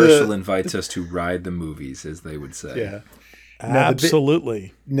 Universal invites us to ride the movies, as they would say. Yeah.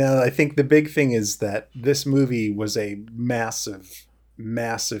 Absolutely. I think the big thing is that this movie was a massive,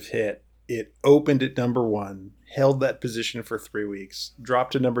 massive hit. It opened at number 1, held that position for 3 weeks,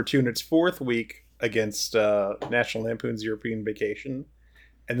 dropped to number 2 in its 4th week against National Lampoon's European Vacation,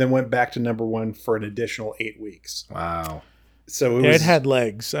 and then went back to number 1 for an additional 8 weeks. Wow. So it had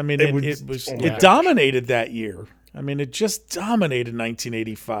legs. I mean, it dominated that year. I mean, it just dominated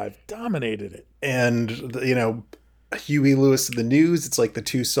 1985. Dominated it. And, Huey Lewis and the News, it's like the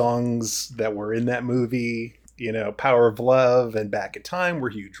 2 songs that were in that movie, Power of Love and Back in Time were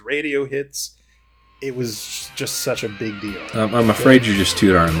huge radio hits. It was just such a big deal. I'm afraid you're just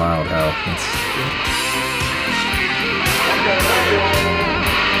too darn loud, Hal.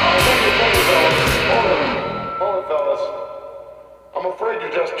 Hold it, fellas. I'm afraid you're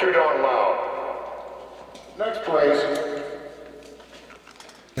just too darn loud. Next, please.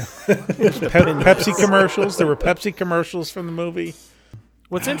 Pepsi commercials. There were Pepsi commercials from the movie.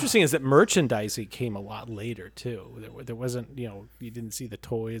 What's interesting is that merchandising came a lot later too. There wasn't, you didn't see the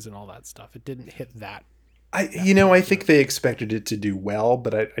toys and all that stuff. It didn't hit that. I think they expected it to do well,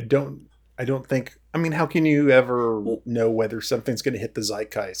 but I don't think. I mean, how can you ever know whether something's going to hit the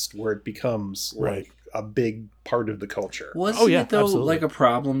zeitgeist where it becomes like a big part of the culture? Wasn't it though like a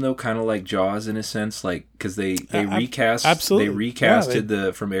problem though, kind of like Jaws in a sense, like because they recast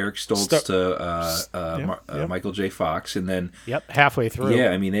recasted from Eric Stoltz to Michael J. Fox, and then halfway through.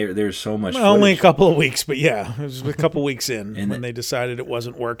 Yeah, I mean there's so much. Only a couple of weeks, but it was a couple weeks in when they decided it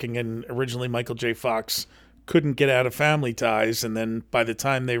wasn't working, and originally Michael J. Fox couldn't get out of Family Ties, and then by the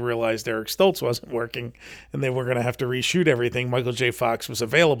time they realized Eric Stoltz wasn't working and they were going to have to reshoot everything, Michael J. Fox was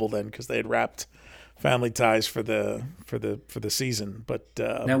available then because they had wrapped Family Ties for the season. But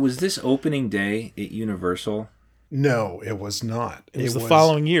now, was this opening day at Universal? No, it was not. It was the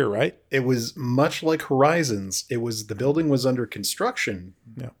following year, right? It was much like Horizons. It was the building was under construction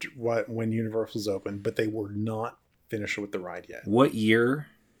when Universal's opened, but they were not finished with the ride yet. What year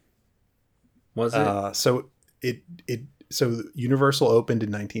was it? So Universal opened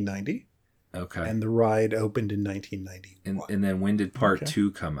in 1990. Okay. And the ride opened in 1991. And then when did Part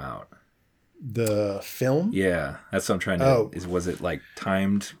 2 come out? The film? Yeah, that's what I'm trying to. Was it like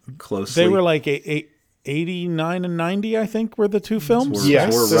timed closely? They were like 89 and 90, I think, were the 2 films.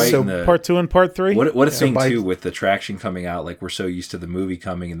 Yes. We're right in the Part 2 and Part 3. What a thing too with the attraction coming out. Like we're so used to the movie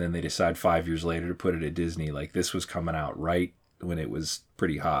coming, and then they decide 5 years later to put it at Disney. Like this was coming out right when it was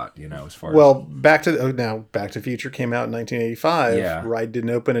pretty hot, as far as Back to Future came out in 1985. Yeah. Ride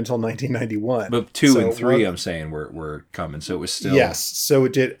didn't open until 1991. But 2 and 3, I'm saying, were coming, so it was still so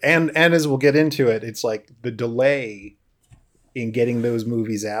it did. And as we'll get into it, it's like the delay in getting those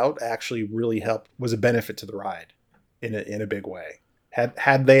movies out actually really was a benefit to the ride in a big way.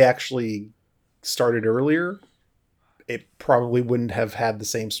 Had they actually started earlier, it probably wouldn't have had the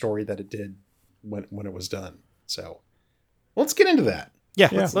same story that it did when it was done. So let's get into that. Yeah,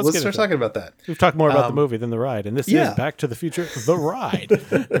 let's start talking about that. We've talked more about the movie than the ride, and this is Back to the Future, the ride.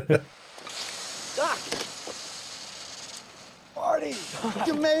 Doc! Marty,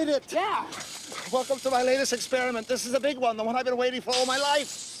 you made it! Yeah! Welcome to my latest experiment. This is a big one, the one I've been waiting for all my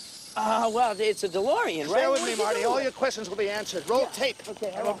life. Well, it's a DeLorean, right? Bear with What me, did you Marty. do? All your questions will be answered. Roll tape.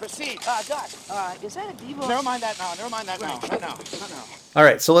 Okay, and we'll proceed. Doc, is that a Devo? Never mind that now. Never mind that now. Not now. Not now. All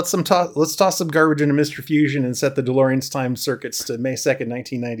right, so let's toss some garbage into Mr. Fusion and set the DeLorean's time circuits to May 2nd,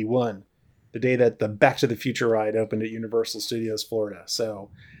 1991, the day that the Back to the Future ride opened at Universal Studios Florida. So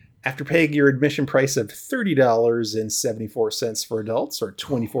after paying your admission price of $30.74 for adults or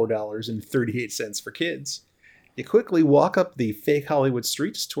 $24.38 for kids, you quickly walk up the fake Hollywood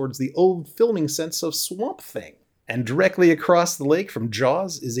streets towards the old filming sets of Swamp Thing. And directly across the lake from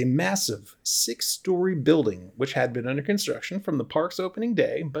Jaws is a massive 6-story building which had been under construction from the park's opening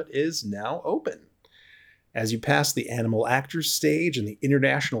day but is now open. As you pass the Animal Actors stage and the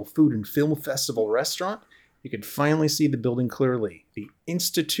International Food and Film Festival restaurant, you can finally see the building clearly. The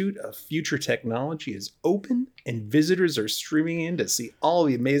Institute of Future Technology is open and visitors are streaming in to see all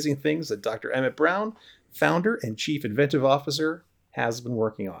the amazing things that Dr. Emmett Brown, founder and chief inventive officer, has been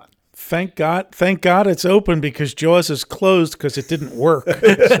working on. Thank God it's open because Jaws is closed because it didn't work.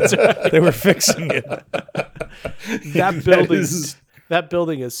 They were fixing it. That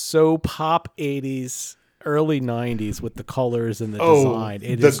building is so pop 80s, early 90s with the colors and the design.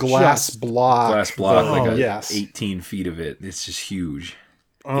 It the is glass block. Glass block, like yes. 18 feet of it. It's just huge.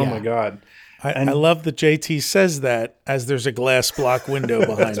 Oh my God. I love that JT says that as there's a glass block window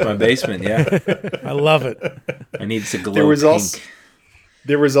behind It's my basement, yeah. I love it. I need to glow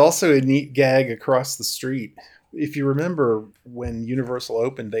There was also a neat gag across the street. If you remember when Universal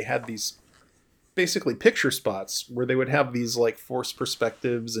opened, they had these basically picture spots where they would have these like forced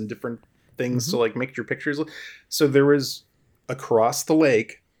perspectives and different things to like make your pictures look. So there was across the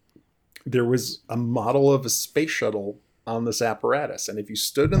lake, there was a model of a space shuttle on this apparatus. And if you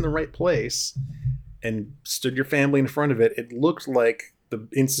stood in the right place and stood your family in front of it, it looked like the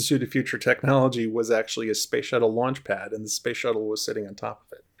Institute of Future Technology was actually a space shuttle launch pad, and the space shuttle was sitting on top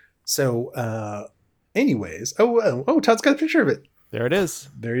of it. So, anyways, Todd's got a picture of it. There it is.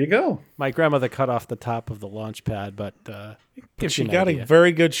 There you go. My grandmother cut off the top of the launch pad, but she got a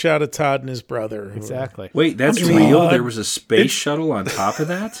very good shot of Todd and his brother. Exactly. Wait, that's real? There was a space shuttle on top of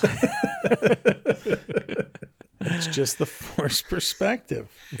that? It's just the forced perspective.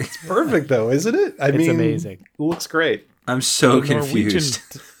 It's perfect, though, isn't it? It's amazing. It looks great. I'm so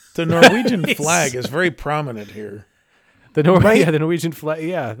confused. The Norwegian flag is very prominent here. The Norwegian flag.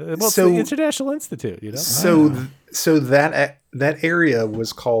 Yeah, well, it's the International Institute. You know. So that area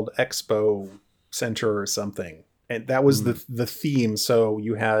was called Expo Center or something, and that was the theme. So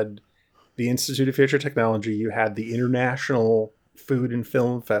you had the Institute of Future Technology. You had the International Food and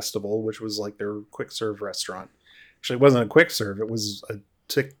Film Festival, which was like their quick serve restaurant. Actually, it wasn't a quick serve. It was a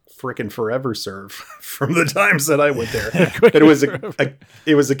frickin' forever serve from the times that I went there. But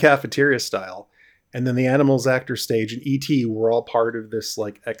it was a cafeteria style. And then the Animals Actor stage and E.T. were all part of this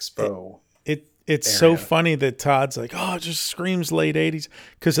like expo. It's so funny that Todd's like, oh, it just screams late 80s.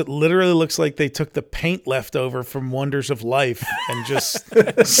 Because it literally looks like they took the paint left over from Wonders of Life and just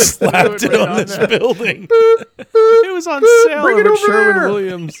slapped it on this building. It was on sale over at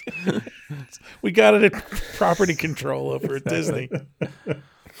Sherwin-Williams. We got it at property control over at Disney.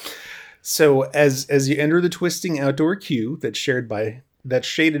 So as you enter the twisting outdoor queue that's shaded by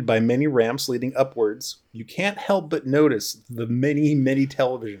many ramps leading upwards, you can't help but notice the many, many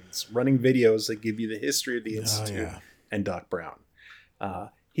televisions running videos that give you the history of the Institute and Doc Brown.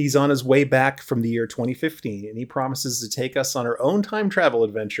 He's on his way back from the year 2015, and he promises to take us on our own time travel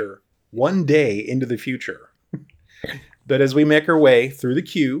adventure one day into the future. But as we make our way through the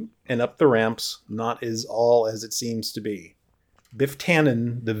queue and up the ramps, not is all as it seems to be. Biff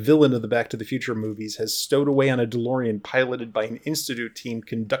Tannen, the villain of the Back to the Future movies, has stowed away on a DeLorean piloted by an Institute team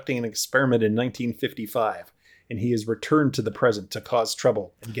conducting an experiment in 1955, and he has returned to the present to cause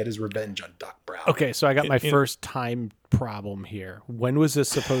trouble and get his revenge on Doc Brown. Okay, so I got my first time problem here. When was this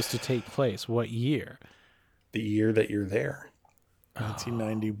supposed to take place? What year? The year that you're there.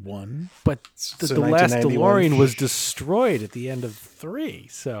 1991. But the last DeLorean was destroyed at the end of 3,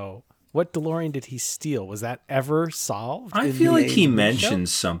 so... What DeLorean did he steal? Was that ever solved? I feel like he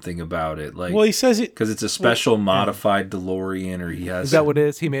mentions something about it. Like, well, he says it because it's a special modified DeLorean, or he has. Is that what it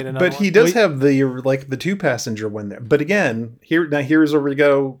is? He made another. But he does have the 2-passenger one there. But again, here's where we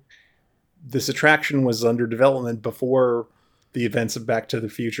go. This attraction was under development before the events of Back to the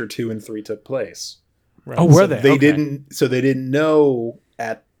Future 2 and 3 took place. Right. Oh, were they? They didn't know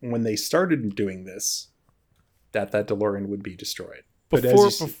when they started doing this that DeLorean would be destroyed.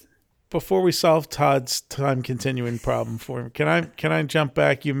 Before we solve Todd's time continuing problem for him, can I jump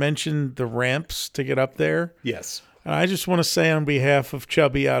back? You mentioned the ramps to get up there. Yes. And I just want to say on behalf of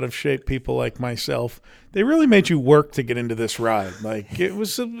chubby, out of shape people like myself, they really made you work to get into this ride. Like it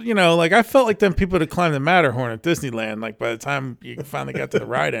was, like I felt like them people to climb the Matterhorn at Disneyland. Like by the time you finally got to the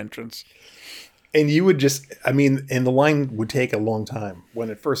ride entrance. And you would and the line would take a long time when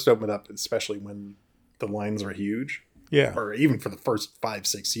it first opened up, especially when the lines are huge. Yeah. Or even for the first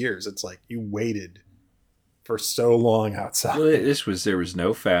 5-6 years, it's like you waited for so long outside. Well, there was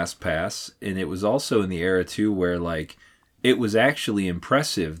no fast pass, and it was also in the era too where like it was actually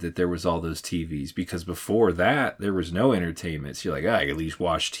impressive that there was all those TVs, because before that there was no entertainment. So you're like, I could at least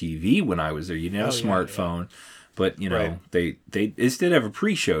watch TV when I was there. You didn't have a smartphone, but they did have a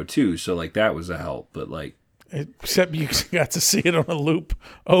pre-show too, so like that was a help. But like, except you got to see it on a loop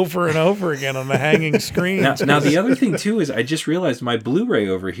over and over again on the hanging screen. Now the other thing too is I just realized my Blu-ray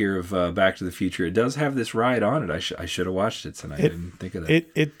over here of Back to the Future, it does have this ride on it. I should have watched it tonight. I didn't think of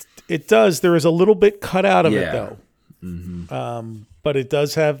that. It does. There is a little bit cut out of it though. Mm-hmm. But it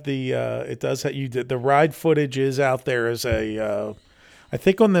does have the ride footage is out there as a I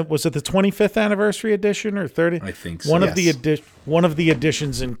think was it the 25th anniversary edition or 30? I think so. One of the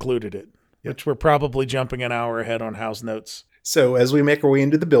editions included it. Which we're probably jumping an hour ahead on house notes. So as we make our way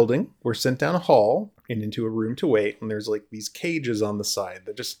into the building, we're sent down a hall and into a room to wait. And there's like these cages on the side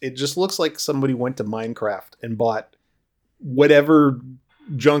that it just looks like somebody went to Minecraft and bought whatever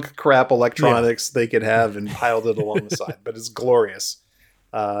junk crap electronics they could have and piled it along the side. But it's glorious.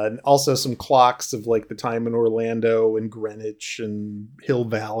 And also some clocks of like the time in Orlando and Greenwich and Hill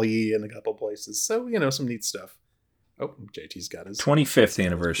Valley and a couple places. So, some neat stuff. Oh, JT's got his 25th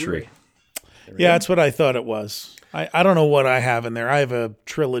anniversary. Yeah, that's what I thought it was. I don't know what I have in there. I have a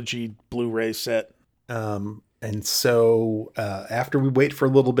trilogy Blu-ray set. And so after we wait for a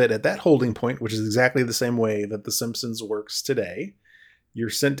little bit at that holding point, which is exactly the same way that The Simpsons works today, you're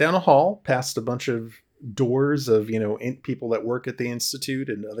sent down a hall past a bunch of doors of, people that work at the Institute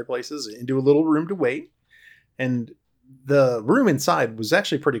and other places into a little room to wait. And the room inside was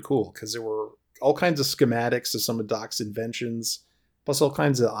actually pretty cool because there were all kinds of schematics of some of Doc's inventions, plus all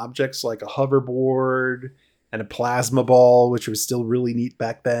kinds of objects like a hoverboard and a plasma ball, which was still really neat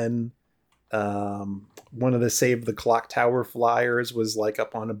back then. One of the Save the Clock Tower flyers was like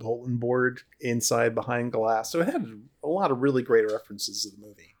up on a bulletin board inside behind glass. So it had a lot of really great references to the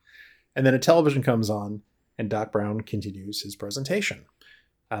movie. And then a television comes on and Doc Brown continues his presentation.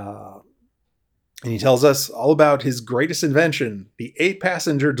 And he tells us all about his greatest invention, the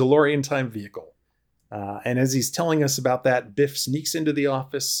 8-passenger DeLorean time vehicle. And as he's telling us about that, Biff sneaks into the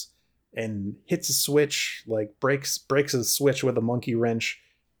office and hits a switch, like breaks a switch with a monkey wrench,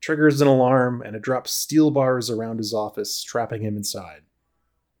 triggers an alarm, and it drops steel bars around his office, trapping him inside.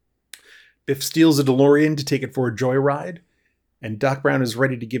 Biff steals a DeLorean to take it for a joyride, and Doc Brown is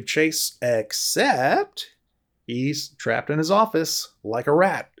ready to give chase, except he's trapped in his office like a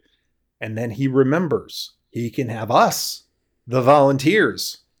rat. And then he remembers he can have us, the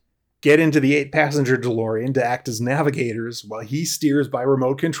volunteers, get into the 8-passenger DeLorean to act as navigators while he steers by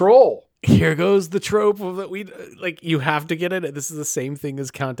remote control. Here goes the trope of that you have to get it. This is the same thing as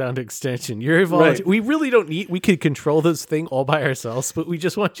Countdown to Extinction. You're a volunteer. Right. We really don't we could control this thing all by ourselves, but we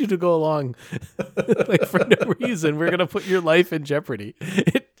just want you to go along for no reason. We're going to put your life in jeopardy.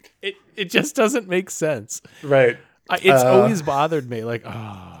 It just doesn't make sense. Right. It's always bothered me.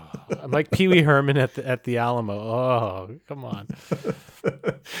 I'm like Pee Wee Herman at the Alamo. Oh, come on.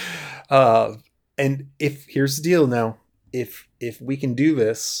 And here's the deal now, if we can do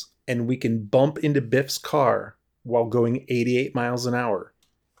this and we can bump into Biff's car while going 88 miles an hour,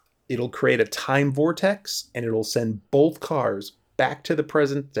 it'll create a time vortex and it'll send both cars back to the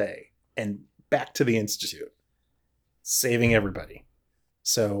present day and back to the Institute, saving everybody.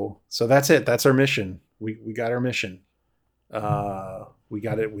 So that's it. That's our mission. We got our mission. We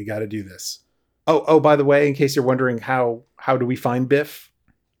got to do this. Oh, by the way, in case you're wondering how do we find Biff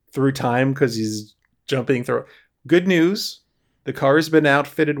through time because he's jumping through. Good news. The car has been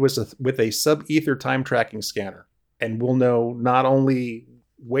outfitted with a sub-ether time tracking scanner, and we'll know not only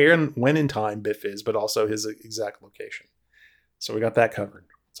when in time Biff is, but also his exact location. So we got that covered.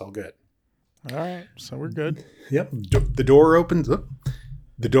 It's all good. All right, so we're good. Yep. The door opens up.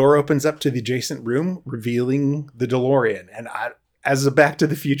 The door opens up to the adjacent room, revealing the DeLorean. And as a Back to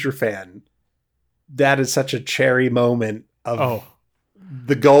the Future fan, that is such a cherry moment of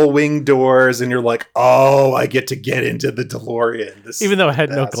the gull wing doors, and you're like, oh, I get to get into the DeLorean. Even though it had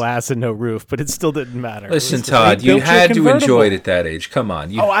no glass and no roof, but it still didn't matter. Listen, Todd, you had to enjoy it at that age. Come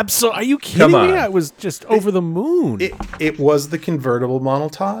on. Are you kidding me? I was just over the moon. It was the convertible model,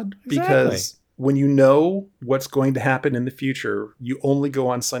 Todd, because when you know what's going to happen in the future, you only go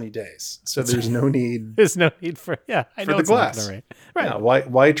on sunny days. So there's no need. There's no need for the glass. Right. Yeah,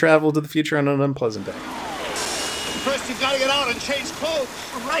 why travel to the future on an unpleasant day? First, you've got to get out and change clothes.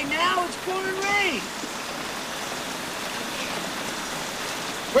 Right now, it's pouring rain.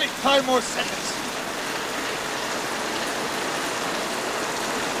 Wait 5 more seconds.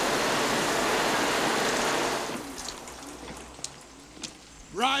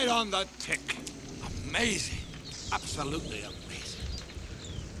 Right on the tick. Amazing. Absolutely amazing.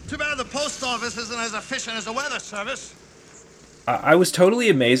 Too bad the post office isn't as efficient as the weather service. I was totally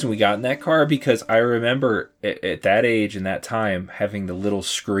amazed when we got in that car because I remember at that age and that time having the little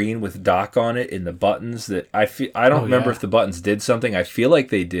screen with Doc on it and the buttons that I don't remember if the buttons did something. I feel like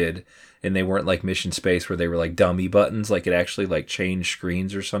they did, and they weren't like Mission Space where they were like dummy buttons, like it actually like changed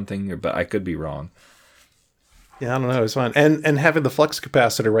screens or something. But I could be wrong. Yeah, I don't know. It was fun, and having the flux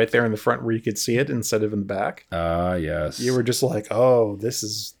capacitor right there in the front where you could see it instead of in the back. Yes. You were just like, oh, this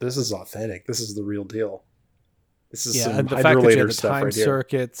is authentic. This is the real deal. This is some and the fact that you had the stuff time right here.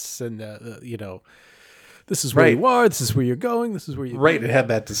 circuits and this is where you are, this is where you're going, this is where you It had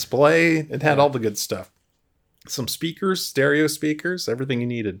that display. It had all the good stuff. Some speakers, stereo speakers, everything you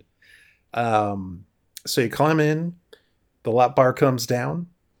needed. So you climb in, the lap bar comes down.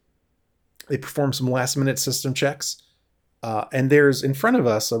 They perform some last minute system checks. And there's in front of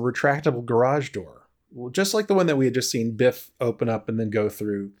us a retractable garage door. Well, just like the one that we had just seen Biff open up and then go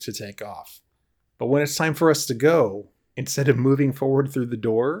through to take off. But when it's time for us to go, instead of moving forward through the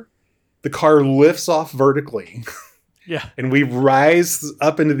door, the car lifts off vertically. Yeah. And we rise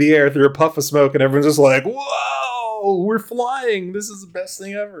up into the air through a puff of smoke, and everyone's just like, whoa, we're flying. This is the best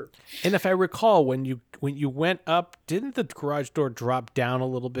thing ever. And if I recall, when you went up, didn't the garage door drop down a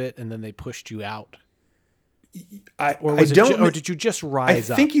little bit and then they pushed you out? Or did you just rise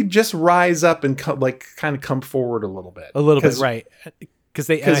up? I think you just rise up and kind of come forward a little bit. A little bit, right. Because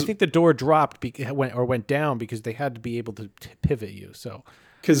I think the door dropped went down because they had to be able to pivot you. So,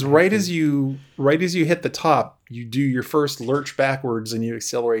 because right as you hit the top, you do your first lurch backwards and you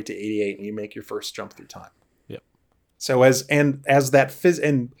accelerate to 88 and you make your first jump through time. Yep. So as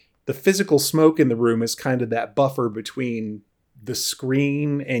the physical smoke in the room is kind of that buffer between the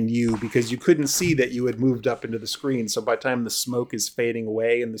screen and you, because you couldn't see that you had moved up into the screen. So by the time the smoke is fading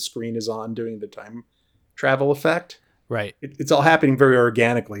away and the screen is on doing the time travel effect. Right. It's all happening very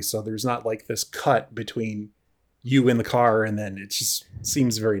organically. So there's not like this cut between you in the car and then it just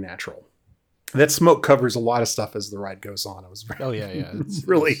seems very natural. That smoke covers a lot of stuff as the ride goes on. It was it's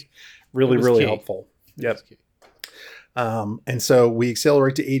really helpful. Yep. And so we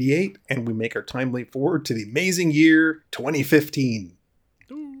accelerate to 88 and we make our time leap forward to the amazing year 2015.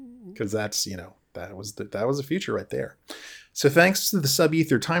 Because that's, that was a future right there. So thanks to the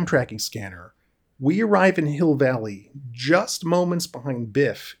sub-ether time tracking scanner, we arrive in Hill Valley just moments behind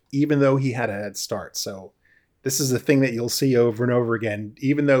Biff, even though he had a head start. So this is a thing that you'll see over and over again,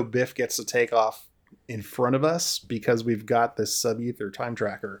 even though Biff gets to take off in front of us because we've got this sub-ether time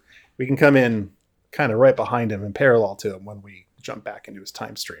tracker, we can come in kind of right behind him and parallel to him when we jump back into his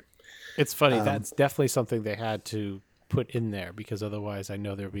time stream. It's funny. That's definitely something they had to put in there because otherwise I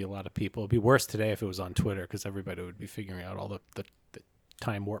know there'd be a lot of people. It'd be worse today if it was on Twitter because everybody would be figuring out all the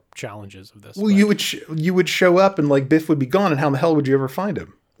time warp challenges of this. Well, you would show up and like Biff would be gone, and how the hell would you ever find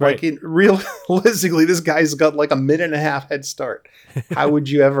him? Right. Like realistically, this guy's got like a minute and a half head start. How would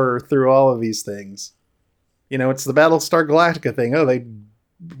you ever through all of these things? It's the Battlestar Galactica thing. Oh, they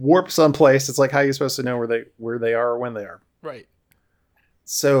warp someplace. It's like, how are you supposed to know where they are or when they are? Right.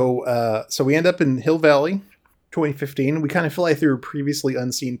 So we end up in Hill Valley, 2015. We kind of fly through a previously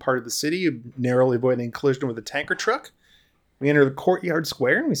unseen part of the city, narrowly avoiding a collision with a tanker truck. We enter the courtyard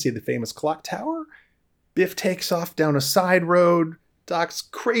square and we see the famous clock tower. Biff takes off down a side road. Doc's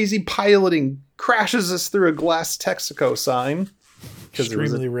crazy piloting crashes us through a glass Texaco sign.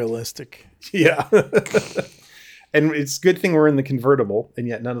 Extremely realistic. Yeah. And it's a good thing we're in the convertible, and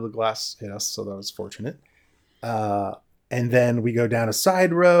yet none of the glass hit us, so that was fortunate. And then we go down a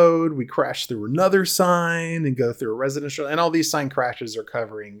side road, we crash through another sign, and go through a residential. And all these sign crashes are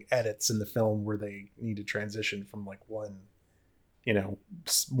covering edits in the film where they need to transition from like one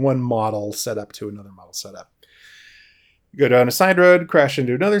model setup to another model setup. We go down a side road, crash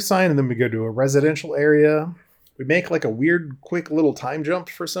into another sign, and then we go to a residential area. We make like a weird, quick little time jump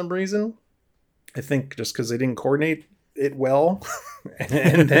for some reason. I think just because they didn't coordinate it well.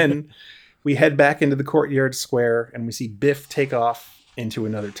 And then we head back into the courtyard square and we see Biff take off into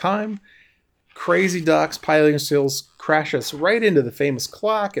another time. Crazy Doc's piloting skills crash us right into the famous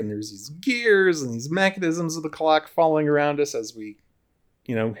clock, and there's these gears and these mechanisms of the clock following around us as we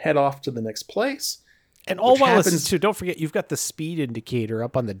head off to the next place. And all while this too, don't forget you've got the speed indicator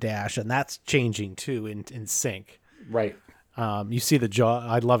up on the dash, and that's changing too in sync. Right. You see the Jaws.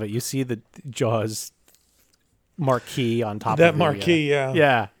 I love it. You see the Jaws marquee on top that of marquee.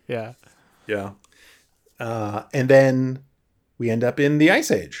 Yeah. And then we end up in the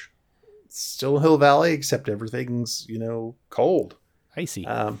Ice Age. It's still Hill Valley, except everything's cold, icy.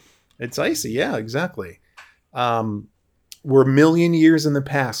 It's icy. Yeah, exactly. We're a million years in the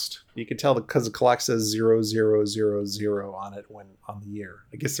past. You can tell because the clock says 0000 on it on the year.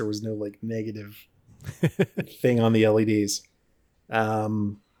 I guess there was no negative thing on the LEDs.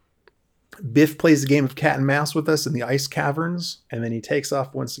 Biff plays a game of cat and mouse with us in the ice caverns, and then he takes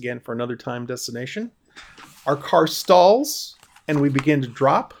off once again for another time destination. Our car stalls, and we begin to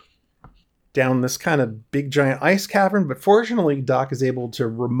drop down this kind of big giant ice cavern, but fortunately Doc is able to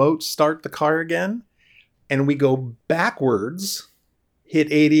remote start the car again, and we go backwards,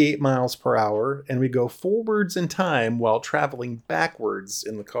 hit 88 miles per hour, and we go forwards in time while traveling backwards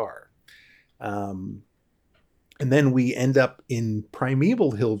in the car. And then we end up in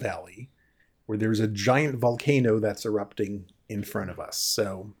primeval Hill Valley, where there's a giant volcano that's erupting in front of us.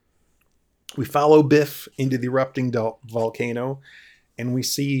 So we follow Biff into the erupting volcano, and we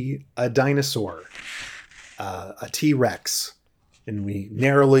see a dinosaur, a T-Rex, and we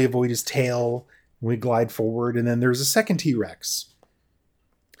narrowly avoid his tail, and we glide forward, and then there's a second T-Rex.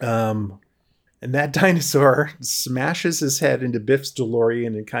 And that dinosaur smashes his head into Biff's DeLorean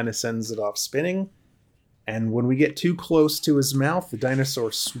and kind of sends it off spinning. And when we get too close to his mouth, the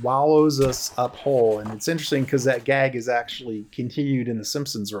dinosaur swallows us up whole. And it's interesting because that gag is actually continued in the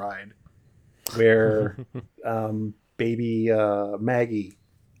Simpsons ride, where baby Maggie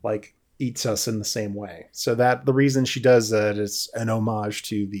eats us in the same way. So that the reason she does that is an homage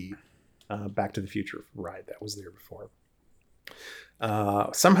to the Back to the Future ride that was there before.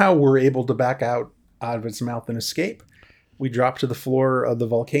 Somehow we're able to back out of its mouth and escape. We drop to the floor of the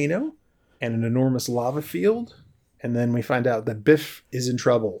volcano and an enormous lava field. And then we find out that Biff is in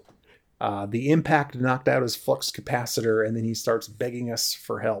trouble. The impact knocked out his flux capacitor, and then he starts begging us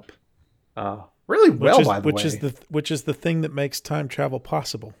for help. Really well, by the way. Which is the thing that makes time travel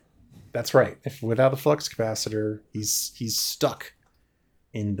possible. That's right. Without the flux capacitor, he's stuck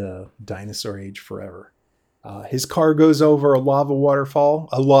in the dinosaur age forever. His car goes over a lava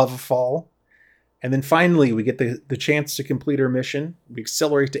fall. And then finally, we get the chance to complete our mission. We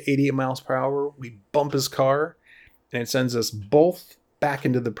accelerate to 88 miles per hour. We bump his car, and it sends us both back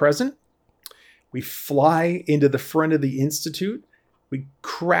into the present. We fly into the front of the Institute. We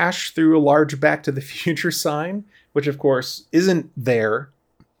crash through a large Back to the Future sign, which, of course, isn't there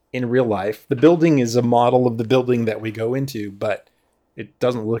in real life. The building is a model of the building that we go into, but it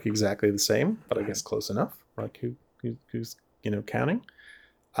doesn't look exactly the same, but I guess close enough. Who's counting?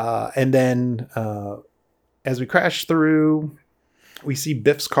 And then as we crash through, we see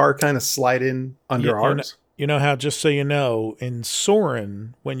Biff's car kind of slide in under ours. You know how, just so you know, in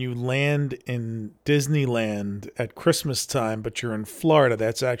Soarin', when you land in Disneyland at Christmas time, but you're in Florida,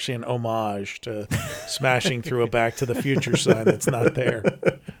 that's actually an homage to smashing through a Back to the Future sign that's not there.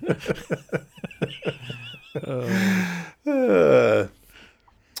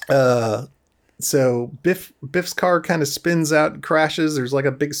 So Biff's car kind of spins out and crashes. There's a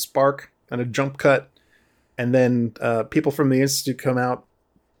big spark and a jump cut. And then people from the Institute come out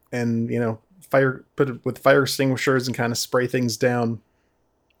and, put it with fire extinguishers and kind of spray things down.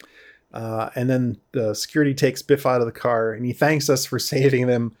 And then the security takes Biff out of the car, and he thanks us for saving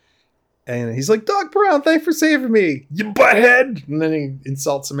them. And he's like, Doc Brown, thanks for saving me, you butthead. And then he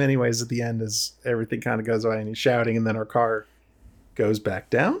insults him anyways at the end as everything kind of goes away, and he's shouting, and then our car goes back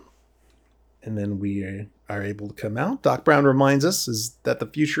down. And then we are able to come out. Doc Brown reminds us is that the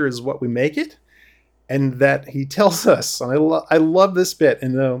future is what we make it. And that he tells us, and I love this bit,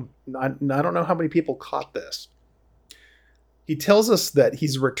 and I don't know how many people caught this. He tells us that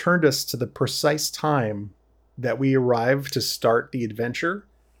he's returned us to the precise time that we arrived to start the adventure.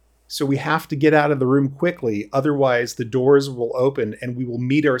 So we have to get out of the room quickly. Otherwise, the doors will open and we will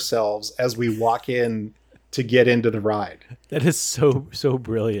meet ourselves as we walk in to get into the ride. That is so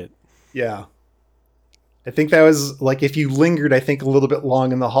brilliant. Yeah. I think that was if you lingered, I think a little bit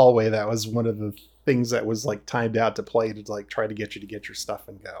long in the hallway, that was one of the things that was timed out to play to try to get you to get your stuff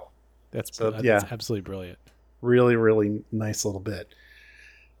and go. That's absolutely brilliant. Really, really nice little bit.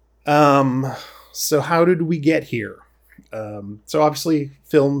 So how did we get here? So obviously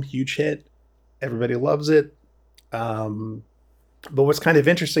film, huge hit. Everybody loves it. But what's kind of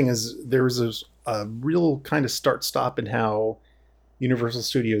interesting is there was a real kind of start-stop in how Universal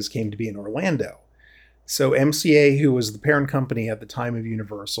Studios came to be in Orlando. So MCA, who was the parent company at the time of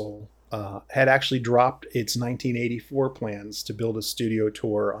Universal, had actually dropped its 1984 plans to build a studio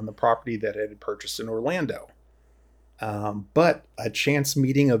tour on the property that it had purchased in Orlando. But a chance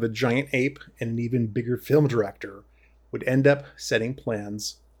meeting of a giant ape and an even bigger film director would end up setting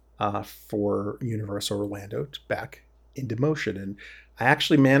plans for Universal Orlando back into motion. And I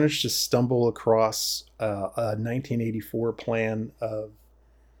actually managed to stumble across a 1984 plan of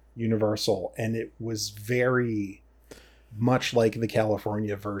Universal, and it was very much like the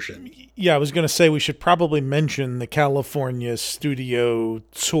California version. Yeah, I was going to say we should probably mention the California Studio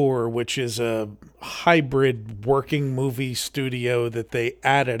Tour, which is a hybrid working movie studio that they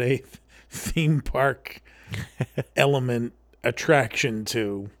added a theme park element attraction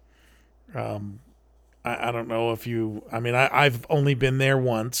to. I don't know if you. I mean, I've only been there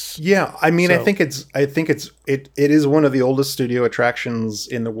once. Yeah, I mean, so. I think it is one of the oldest studio attractions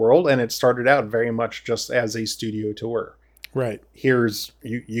in the world, and it started out very much just as a studio tour. Right. Here's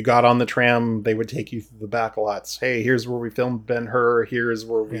you got on the tram. They would take you through the back lots. Hey, here's where we filmed Ben-Hur. Here's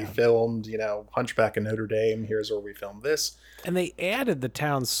where we filmed, Hunchback of Notre Dame. Here's where we filmed this. And they added the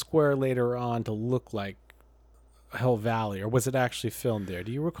town square later on to look like Hill Valley, or was it actually filmed there?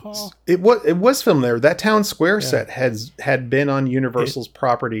 Do you recall? It was filmed there. That town square set had been on Universal's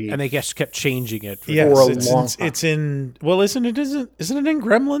property, and they just kept changing it for a long time. It's in isn't it in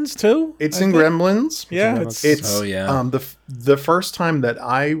Gremlins too? It's in Gremlins. Yeah, it's the first time that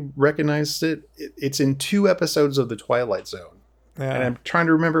I recognized it. It's in 2 episodes of The Twilight Zone, and I'm trying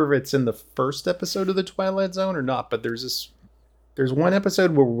to remember if it's in the first episode of The Twilight Zone or not. But there's one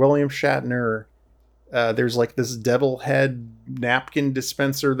episode where William Shatner. There's like this devil head napkin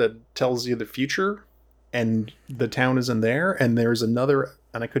dispenser that tells you the future, and the town is in there. And there's another,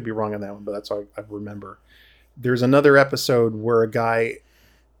 and I could be wrong on that one, but that's all I remember. There's another episode where a guy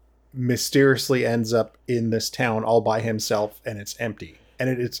mysteriously ends up in this town all by himself, and it's empty. And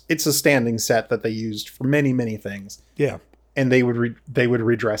it's a standing set that they used for many, many things. Yeah. And they would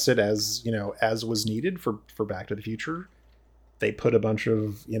redress it as as was needed for Back to the Future. They put a bunch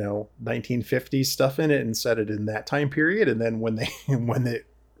of 1950s stuff in it and set it in that time period, and then when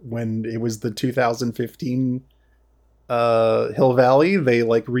it was the 2015 Hill Valley, they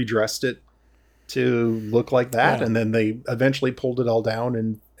like redressed it to look like that, and then they eventually pulled it all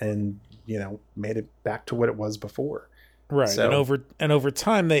down and made it back to what it was before. Right, so, and over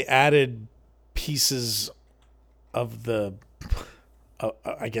time they added pieces of the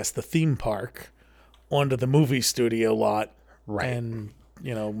I guess the theme park onto the movie studio lot. Right. And,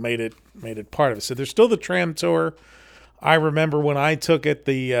 made it part of it. So there's still the tram tour. I remember when I took it,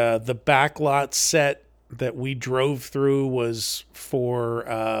 the backlot set that we drove through was for,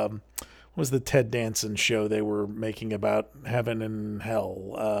 what was the Ted Danson show they were making about heaven and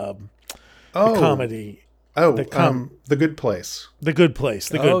hell? The comedy. The Good Place. The Good Place.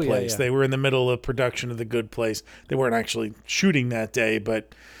 The Good Place. Yeah. They were in the middle of production of The Good Place. They weren't actually shooting that day,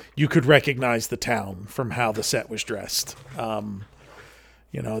 but you could recognize the town from how the set was dressed.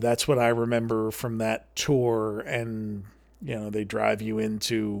 That's what I remember from that tour. And, they drive you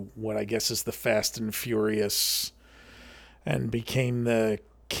into what I guess is the Fast and Furious and became the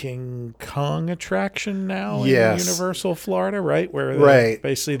King Kong attraction now in Universal Florida, right? Where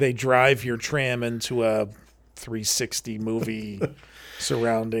basically they drive your tram into a 360 movie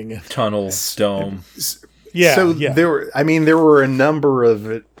surrounding it. Tunnel, dome. Yeah. So there were a number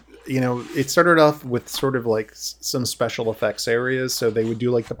of it. It started off with sort of like some special effects areas. So they would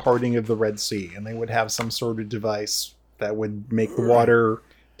do like the parting of the Red Sea, and they would have some sort of device that would make the water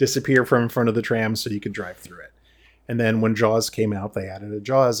disappear from in front of the tram so you could drive through it. And then when Jaws came out, they added a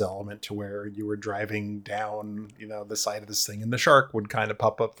Jaws element to where you were driving down, the side of this thing, and the shark would kind of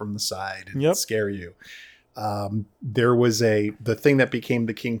pop up from the side and scare you. There was the thing that became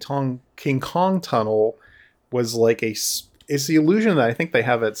the King Kong tunnel was like it's the illusion that I think they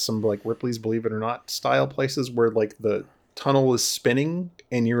have at some like Ripley's Believe It or Not style places where like the tunnel is spinning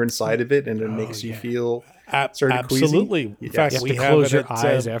and you're inside of it, and it makes you feel sort of absolutely. In fact, you have to close your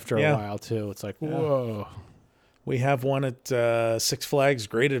eyes after a while too. It's like whoa. We have one at Six Flags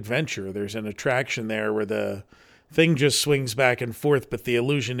Great Adventure. There's an attraction there where the thing just swings back and forth, but the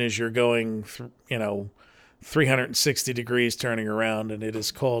illusion is you're going 360 degrees turning around, and it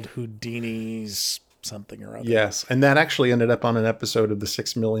is called Houdini's something or other. Yes, and that actually ended up on an episode of The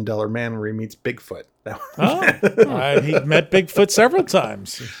 $6 Million Man where he meets Bigfoot. He met Bigfoot several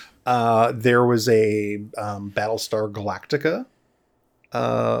times. There was a Battlestar Galactica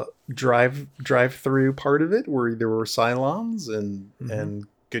drive-through part of it where there were Cylons and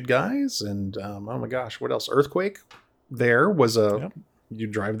good guys, and oh my gosh, what else? Earthquake. There was a you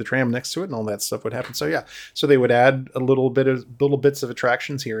drive the tram next to it and all that stuff would happen. So yeah, so they would add little bits of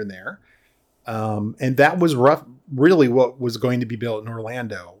attractions here and there. And that was really what was going to be built in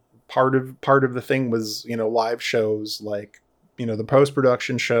Orlando. Part of the thing was, live shows like, the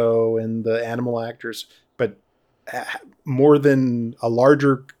post-production show and the animal actors, but more than a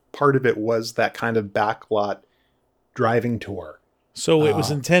larger part of it was that kind of backlot driving tour. So it was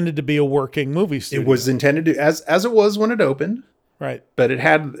intended to be a working movie studio. It was intended to, as it was when it opened. Right. But it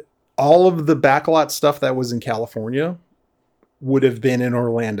had all of the backlot stuff that was in California would have been in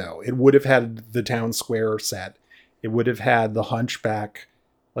Orlando. It would have had the town square set. It would have had the Hunchback,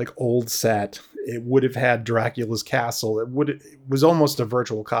 old set. It would have had Dracula's castle. It was almost a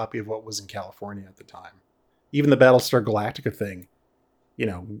virtual copy of what was in California at the time. Even the Battlestar Galactica thing,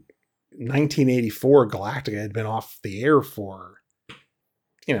 1984 Galactica had been off the air for,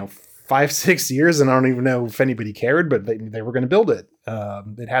 5-6 years, and I don't even know if anybody cared, but they were going to build it.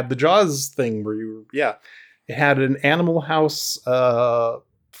 It had the Jaws thing where it had an Animal House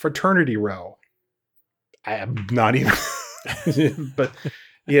fraternity row. I am not even, but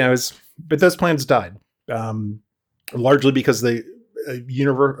but those plans died, largely because the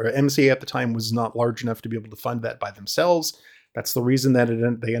MCA at the time was not large enough to be able to fund that by themselves. That's the reason that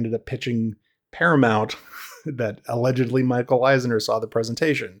they ended up pitching Paramount, that allegedly Michael Eisner saw the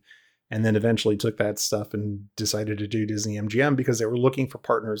presentation, and then eventually took that stuff and decided to do Disney MGM because they were looking for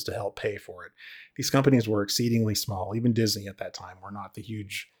partners to help pay for it. These companies were exceedingly small. Even Disney at that time were not the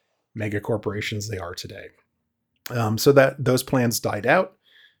huge mega corporations they are today. So that those plans died out.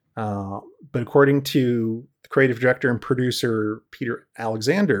 But according to the creative director and producer Peter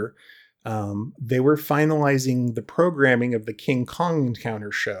Alexander, they were finalizing the programming of the King Kong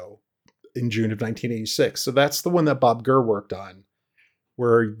Encounter show in June of 1986. So that's the one that Bob Gurr worked on,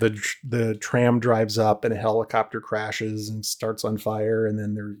 where the tram drives up and a helicopter crashes and starts on fire, and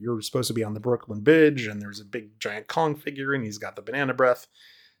then you're supposed to be on the Brooklyn Bridge, and there's a big giant Kong figure, and he's got the banana breath,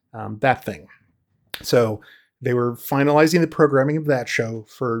 that thing. So they were finalizing the programming of that show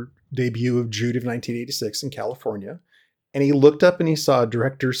for debut of June of 1986 in California. And he looked up and he saw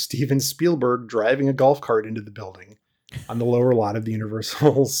director Steven Spielberg driving a golf cart into the building on the lower lot of the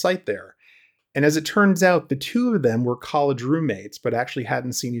Universal site there. And as it turns out, the two of them were college roommates, but actually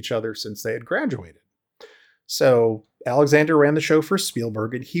hadn't seen each other since they had graduated. So Alexander ran the show for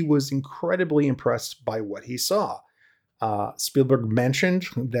Spielberg, and he was incredibly impressed by what he saw. Spielberg mentioned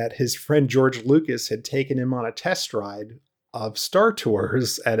that his friend George Lucas had taken him on a test ride of Star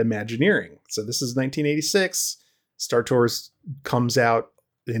Tours at Imagineering. So this is 1986. Star Tours comes out,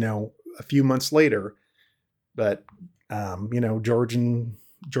 a few months later. But,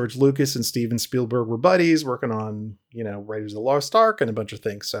 George Lucas and Steven Spielberg were buddies working on, Raiders of the Lost Ark and a bunch of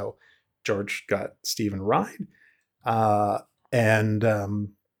things. So George got Steven a ride. And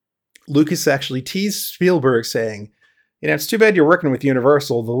Lucas actually teased Spielberg saying, it's too bad you're working with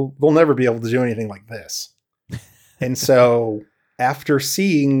Universal. They'll never be able to do anything like this. And so after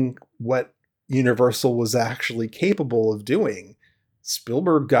seeing what Universal was actually capable of doing,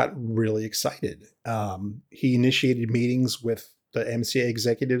 Spielberg got really excited. He initiated meetings with the MCA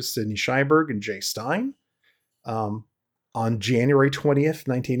executives Sidney Sheinberg and Jay Stein. On January 20th,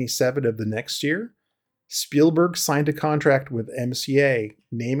 1987 of the next year, Spielberg signed a contract with MCA,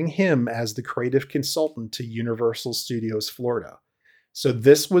 naming him as the creative consultant to Universal Studios Florida. So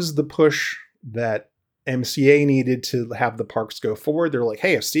this was the push that MCA needed to have the parks go forward. They're like,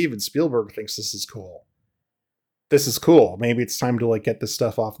 hey, if Steven Spielberg thinks this is cool, maybe it's time to get this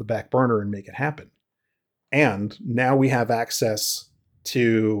stuff off the back burner and make it happen. And now we have access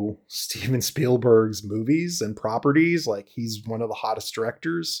to Steven Spielberg's movies and properties. He's one of the hottest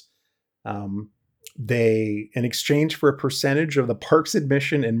directors. In exchange for a percentage of the park's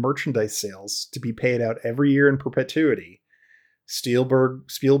admission and merchandise sales to be paid out every year in perpetuity,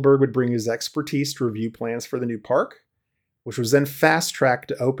 Spielberg would bring his expertise to review plans for the new park, which was then fast-tracked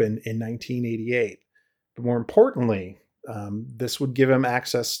to open in 1988. But more importantly, this would give him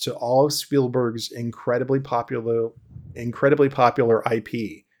access to all of Spielberg's incredibly popular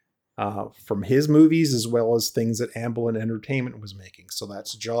IP, from his movies as well as things that Amblin Entertainment was making. So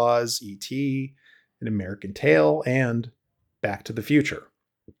that's Jaws, E.T., An American Tail, and Back to the Future.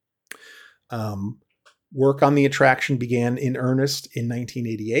 Work on the attraction began in earnest in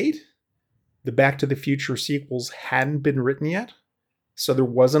 1988. The Back to the Future sequels hadn't been written yet, so there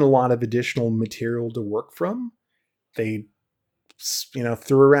wasn't a lot of additional material to work from. They,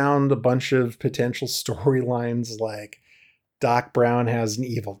 threw around a bunch of potential storylines like Doc Brown has an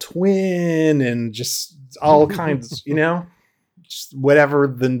evil twin and just all kinds, just whatever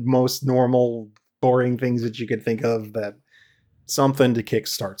the most normal, boring things that you could think of that something to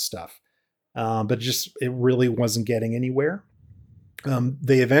kickstart stuff. But it really wasn't getting anywhere.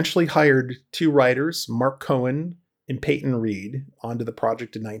 They eventually hired 2 writers, Mark Cohen and Peyton Reed, onto the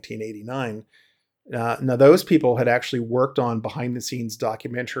project in 1989. Now, those people had actually worked on behind-the-scenes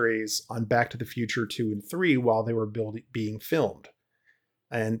documentaries on Back to the Future 2 and 3 while they were being filmed.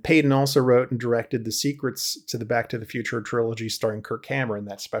 And Peyton also wrote and directed the secrets to the Back to the Future trilogy starring Kirk Cameron,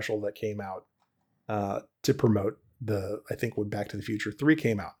 that special that came out to promote I think when Back to the Future 3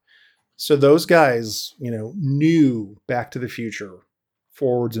 came out. So those guys, knew Back to the Future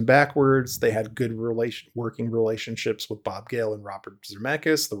forwards and backwards. They had good working relationships with Bob Gale and Robert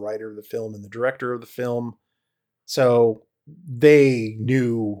Zemeckis, the writer of the film and the director of the film. So they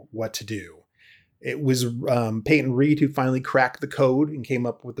knew what to do. It was Peyton Reed who finally cracked the code and came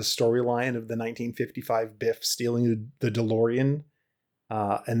up with the storyline of the 1955 Biff stealing the DeLorean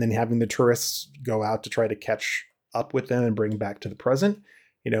and then having the tourists go out to try to catch up with them and bring back to the present.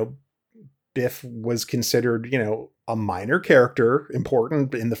 Biff was considered, a minor character,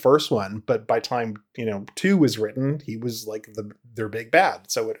 important in the first one, but by time, 2 was written, he was like their big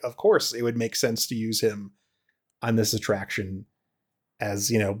bad. So of course it would make sense to use him on this attraction as,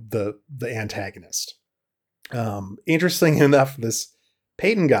 the antagonist. Interesting enough, this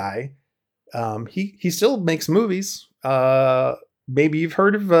Peyton guy, he still makes movies. Maybe you've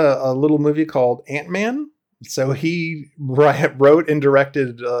heard of a little movie called Ant-Man. So he wrote and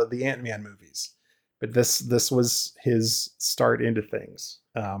directed the Ant-Man movies, but this was his start into things.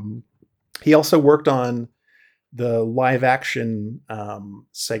 He also worked on the live action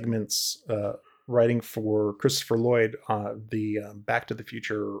segments, writing for Christopher Lloyd, the Back to the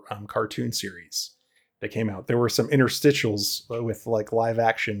Future cartoon series that came out. There were some interstitials with like live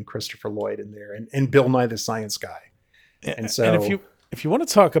action Christopher Lloyd in there, and Bill Nye the Science Guy. And so, and if you want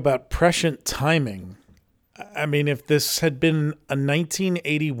to talk about prescient timing, I mean, if this had been a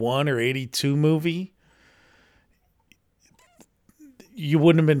 1981 or 82 movie, you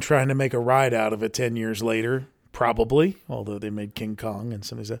wouldn't have been trying to make a ride out of it 10 years later, probably, although they made King Kong and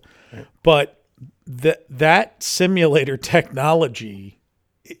some of that. Right. But that simulator technology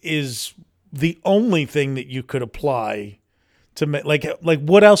is the only thing that you could apply to make, like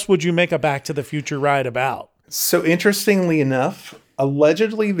what else would you make a Back to the Future ride about? So interestingly enough,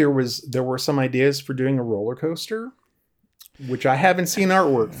 allegedly there were some ideas for doing a roller coaster, which I haven't seen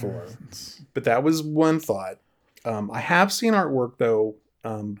artwork for, but that was one thought. I have seen artwork though,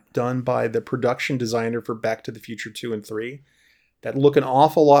 done by the production designer for Back to the Future 2 and 3 that look an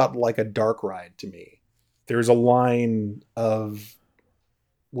awful lot like a dark ride to me. There's a line of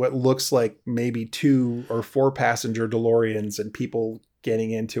what looks like maybe 2 or 4 passenger DeLoreans and people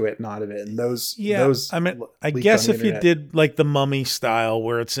getting into it and out of it. And those, I mean, I guess if you did like the Mummy style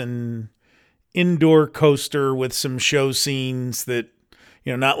where it's an indoor coaster with some show scenes that,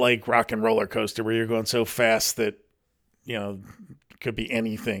 not like Rock and Roller Coaster where you're going so fast that, could be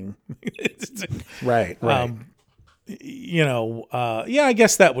anything. Right. I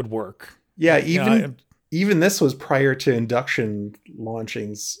guess that would work. Yeah. Even this was prior to induction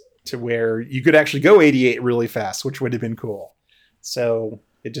launchings to where you could actually go 88 really fast, which would have been cool. So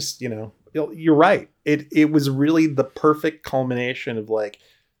it just, you're right. It was really the perfect culmination of like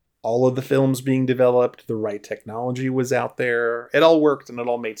all of the films being developed. The right technology was out there. It all worked and it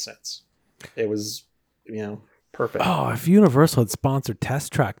all made sense. It was, perfect. Oh, if Universal had sponsored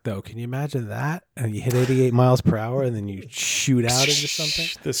Test Track though, can you imagine that? And you hit 88 miles per hour and then you shoot out into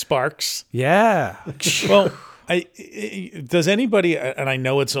something? The sparks. Yeah. Well, does anybody, and I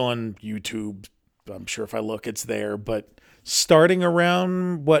know it's on YouTube, I'm sure if I look it's there, but starting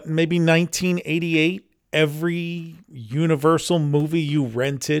around maybe 1988, every Universal movie you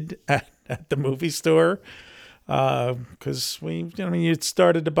rented at the movie store, because you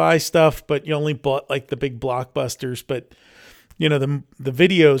started to buy stuff, but you only bought like the big blockbusters. But the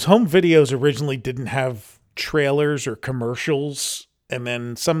videos, home videos originally didn't have trailers or commercials, and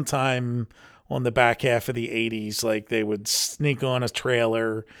then sometime on the back half of the 80s, like they would sneak on a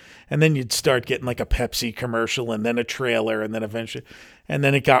trailer, and then you'd start getting like a Pepsi commercial and then a trailer, and then eventually, and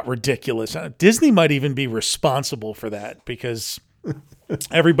then it got ridiculous. Disney might even be responsible for that because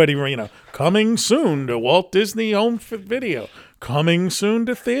everybody, coming soon to Walt Disney Home Video, coming soon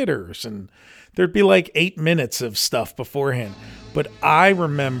to theaters. And there'd be like 8 minutes of stuff beforehand. But I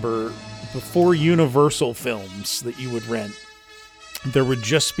remember before Universal films that you would rent, there would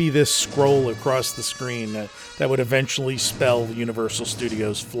just be this scroll across the screen that would eventually spell Universal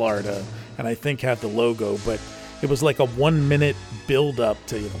Studios Florida, and I think had the logo, but it was like a 1 minute build up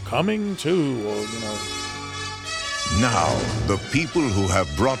to coming to, or Now, the people who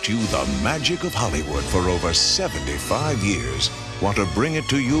have brought you the magic of Hollywood for over 75 years want to bring it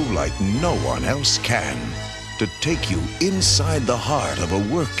to you like no one else can. To take you inside the heart of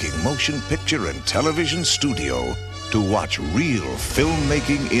a working motion picture and television studio to watch real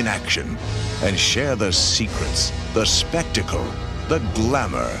filmmaking in action and share the secrets, the spectacle, the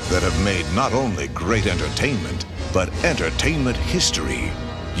glamour that have made not only great entertainment, but entertainment history.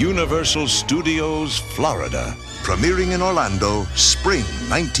 Universal Studios Florida, premiering in Orlando, spring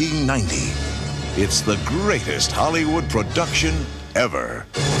 1990. It's the greatest Hollywood production ever.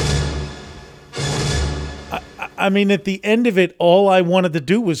 I mean, at the end of it, all I wanted to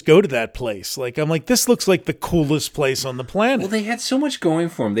do was go to that place. Like, I'm like, this looks like the coolest place on the planet. Well, they had so much going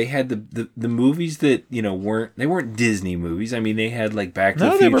for them. They had the movies that, you know, weren't Disney movies. I mean, they had like Back to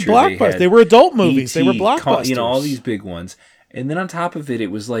the Future. They were blockbusters. They were adult movies. They were blockbusters. You know, all these big ones. And then on top of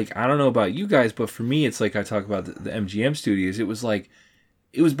it was like, I don't know about you guys, but for me, it's like I talk about the MGM studios. It was like,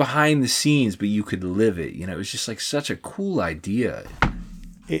 it was behind the scenes, but you could live it. You know, it was just like such a cool idea.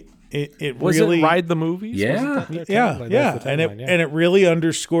 It was really, it Ride the Movies? Yeah, and it really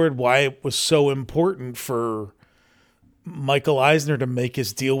underscored why it was so important for Michael Eisner to make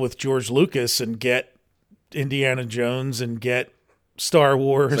his deal with George Lucas and get Indiana Jones and get Star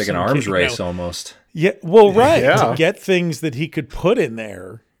Wars. It's like an arms race almost. Yeah, well, right. To get things that he could put in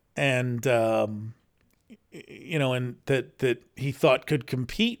there and, you know, and that he thought could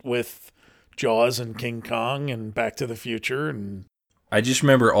compete with Jaws and King Kong and Back to the Future. And I just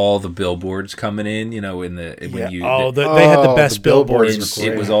remember all the billboards coming in, you know, when they had the best billboards.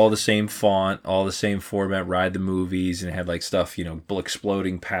 It was all the same font, all the same format, Ride the Movies, and it had like stuff, you know,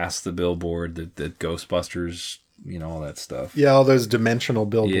 exploding past the billboard, the Ghostbusters, you know, all that stuff. Yeah, all those dimensional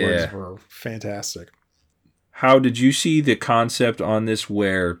billboards were fantastic. How did you see the concept on this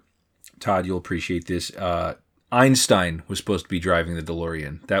where, Todd, you'll appreciate this, Einstein was supposed to be driving the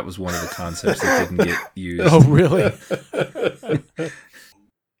DeLorean? That was one of the concepts that didn't get used. Oh, really?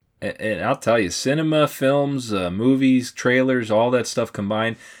 And I'll tell you, cinema, films, movies, trailers, all that stuff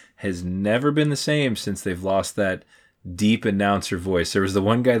combined has never been the same since they've lost that deep announcer voice. There was the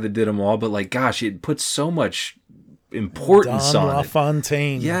one guy that did them all, but like, gosh, it puts so much importance Don on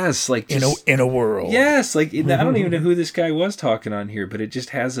LaFontaine. Yes, like just, in a world. Yes, like I don't even know who this guy was talking on here, but it just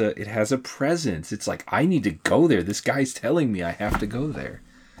has a presence. It's like, I need to go there. This guy's telling me I have to go there.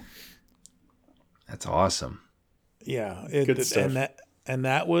 That's awesome. Yeah, Good stuff. And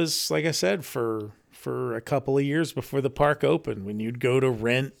that was, like I said, for a couple of years before the park opened, when you'd go to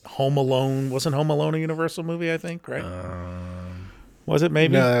rent Home Alone. Wasn't Home Alone a Universal movie, I think, right? Was it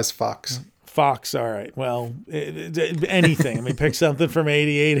maybe? No, that's Fox. Fox, all right. Well, anything. I mean, pick something from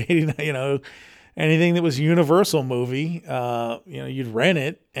 88, 89, you know, anything that was Universal movie, you know, you'd rent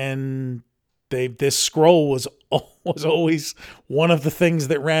it, and this scroll was always one of the things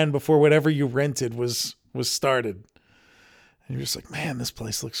that ran before whatever you rented was started. And you're just like, man, this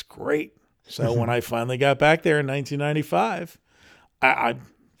place looks great. So when I finally got back there in 1995,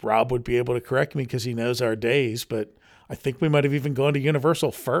 Rob would be able to correct me because he knows our days, but I think we might have even gone to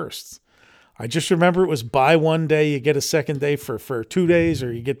Universal first. I just remember it was buy one day, you get a second day for 2 days,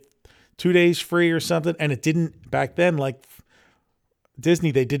 or you get 2 days free or something. And it didn't, back then, like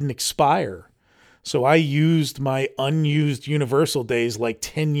Disney, they didn't expire. So I used my unused Universal days like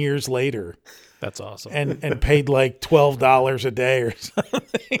 10 years later. That's awesome. And paid like $12 a day or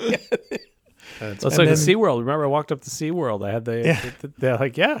something. That's like the SeaWorld. Remember, I walked up to SeaWorld. I had they're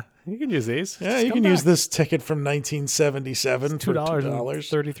like, yeah, you can use these. Yeah, you can use this ticket from 1977 for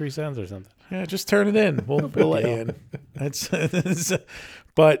 $2.33 or something. Yeah, just turn it in. We'll let you in.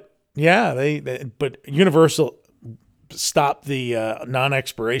 But yeah, but Universal stopped the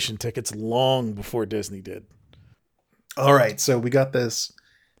non-expiration tickets long before Disney did. All right, so we got this.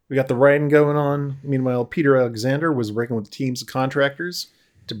 We got the writing going on. Meanwhile, Peter Alexander was working with teams of contractors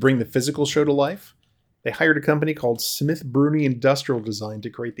to bring the physical show to life. They hired a company called Smith Bruni Industrial Design to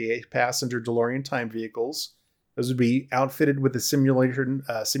create the 8-passenger DeLorean time vehicles. Those would be outfitted with a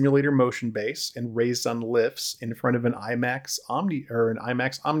simulator motion base and raised on lifts in front of an IMAX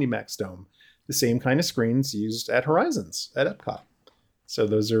OmniMax dome, the same kind of screens used at Horizons at Epcot. So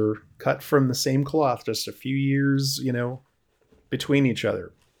those are cut from the same cloth, just a few years, between each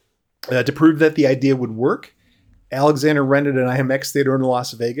other. To prove that the idea would work, Alexander rented an IMAX theater in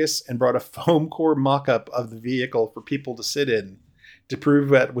Las Vegas and brought a foam core mock-up of the vehicle for people to sit in. To prove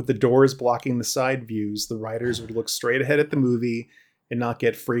that with the doors blocking the side views, the riders would look straight ahead at the movie and not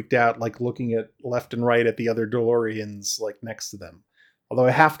get freaked out like looking at left and right at the other DeLoreans like next to them. Although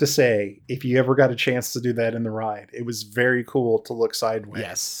I have to say, if you ever got a chance to do that in the ride, it was very cool to look sideways.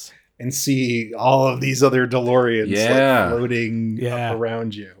 Yes. and see all of these other DeLoreans like, floating up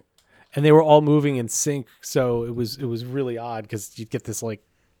around you. And they were all moving in sync, so it was really odd because you'd get this like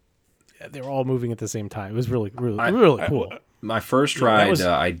they were all moving at the same time. It was really cool. My first ride,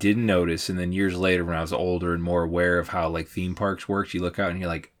 I didn't notice, and then years later, when I was older and more aware of how like theme parks worked, you look out and you're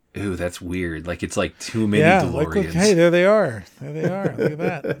like, "Ooh, that's weird! Like it's like too many DeLoreans." Look, hey, there they are. There they are. Look at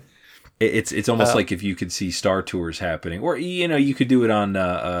that. It's almost like if you could see Star Tours happening, or you could do it on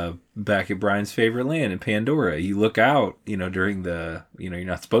back at Brian's favorite land in Pandora. You look out, during the you're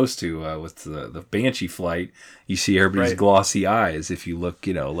not supposed to with the Banshee flight. You see everybody's glossy eyes if you look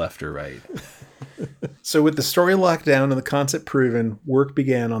left or right. So with the story locked down and the concept proven, work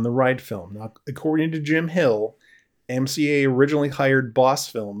began on the ride film. Now, according to Jim Hill, MCA originally hired Boss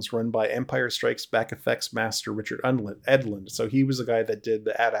Films, run by Empire Strikes Back effects master Richard Edlund. So he was the guy that did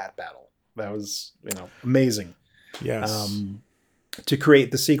the AT-AT battle. That was, amazing. Yes. To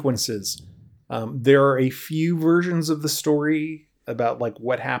create the sequences. There are a few versions of the story about like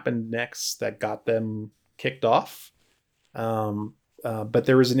what happened next that got them kicked off. But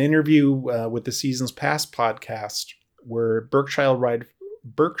there was an interview with the Seasons Past podcast where Berkshire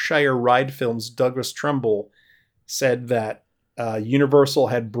Ride Films' Douglas Trumbull said that Universal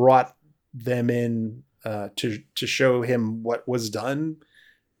had brought them in to show him what was done.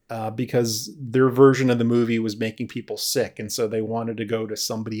 Because their version of the movie was making people sick. And so they wanted to go to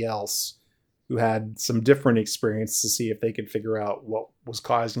somebody else who had some different experience to see if they could figure out what was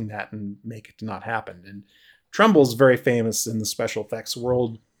causing that and make it to not happen. And Trumbull's very famous in the special effects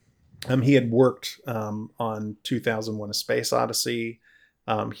world. He had worked on 2001: A Space Odyssey.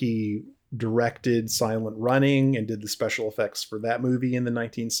 He directed Silent Running and did the special effects for that movie in the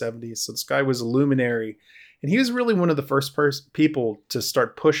 1970s. So this guy was a luminary. And he was really one of the first people to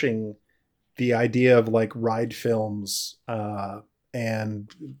start pushing the idea of like ride films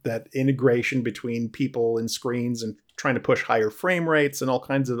and that integration between people and screens and trying to push higher frame rates and all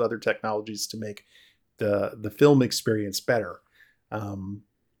kinds of other technologies to make the film experience better.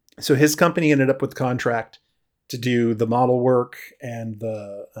 So his company ended up with the contract to do the model work and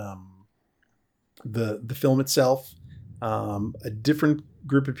the film itself. A different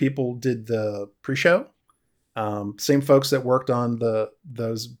group of people did the pre-show. Same folks that worked on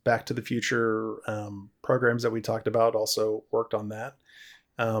those Back to the Future programs that we talked about also worked on that.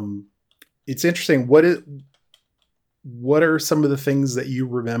 It's interesting. What are some of the things that you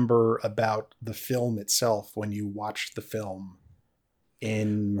remember about the film itself when you watched the film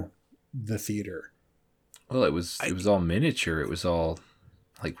in the theater? Well, it was all miniature. It was all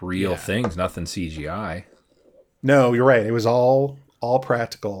like real things, nothing CGI. No, you're right. It was all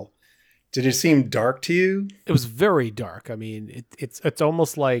practical. Did it seem dark to you? It was very dark. I mean, it's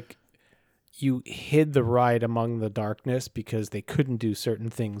almost like you hid the ride among the darkness because they couldn't do certain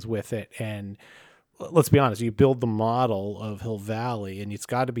things with it. And let's be honest, you build the model of Hill Valley and it's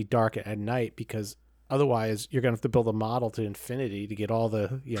got to be dark at night because otherwise you're going to have to build a model to infinity to get all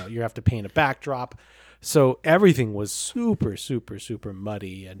the, you have to paint a backdrop. So everything was super, super, super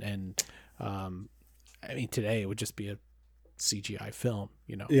muddy. And I mean, today it would just be a CGI film,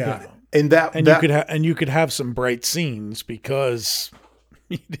 Yeah. And you could have some bright scenes because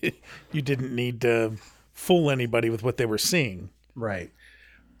you didn't need to fool anybody with what they were seeing. Right.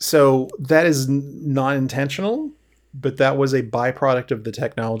 So that is not intentional, but that was a byproduct of the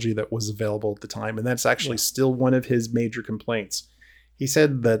technology that was available at the time. And that's actually still one of his major complaints. He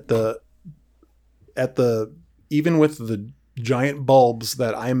said that even with the giant bulbs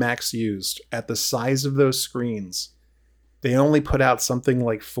that IMAX used at the size of those screens, they only put out something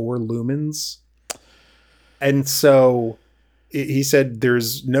like 4 lumens. And so he said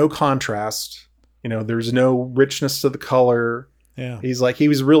there's no contrast, there's no richness to the color. Yeah. He's like, he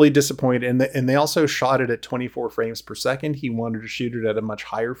was really disappointed. And they also shot it at 24 frames per second. He wanted to shoot it at a much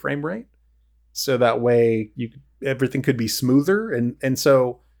higher frame rate. So that way everything could be smoother. And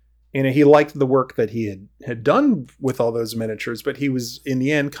so, he liked the work that he had done with all those miniatures, but he was in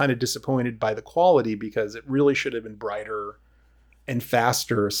the end kind of disappointed by the quality because it really should have been brighter and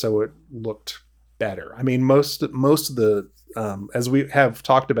faster. So it looked better. I mean, most of the, as we have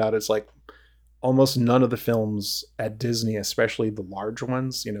talked about, it's like almost none of the films at Disney, especially the large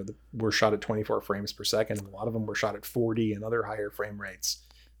ones, were shot at 24 frames per second. A lot of them were shot at 40 and other higher frame rates.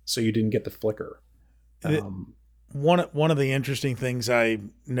 So you didn't get the flicker. One of the interesting things I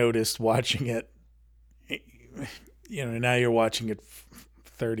noticed watching it, now you're watching it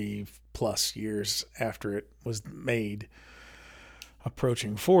 30 plus years after it was made,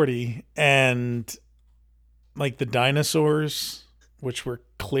 approaching 40, and like the dinosaurs, which were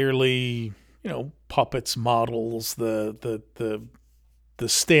clearly, puppets, models, the the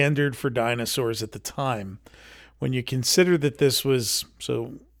standard for dinosaurs at the time. When you consider that this was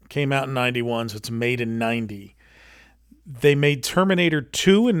came out in 91, so it's made in 90. They made Terminator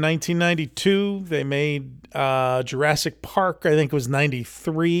 2 in 1992. They made Jurassic Park, I think it was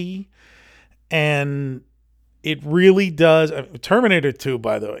 93. And it really does. Terminator 2,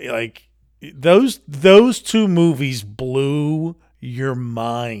 by the way, like those two movies blew your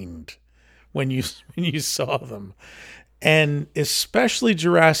mind when you saw them. And especially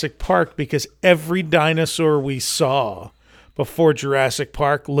Jurassic Park, because every dinosaur we saw before Jurassic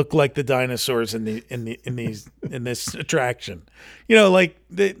Park looked like the dinosaurs in this attraction. You know, like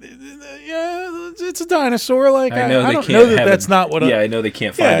it's a dinosaur. Like I don't know that's not what. I know they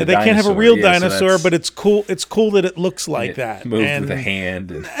can't find. They can't have a real dinosaur, but it's cool. It's cool that it looks like that. Moved with a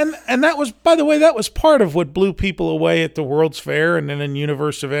hand, and that was, by the way, that was part of what blew people away at the World's Fair and then in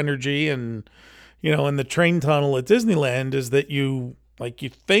Universe of Energy and. You know, in the train tunnel at Disneyland, is that you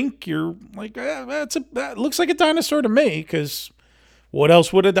think you're like, that looks like a dinosaur to me, because what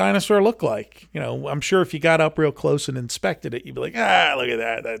else would a dinosaur look like? You know, I'm sure if you got up real close and inspected it, you'd be like, look at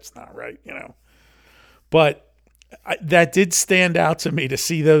that. That's not right, you know. But that did stand out to me to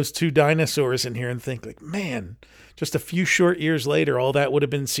see those two dinosaurs in here and think like, man, just a few short years later, all that would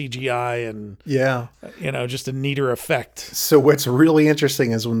have been CGI and, you know, just a neater effect. So what's really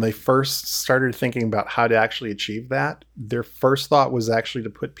interesting is when they first started thinking about how to actually achieve that, their first thought was actually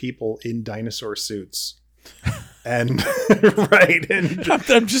to put people in dinosaur suits. And right, and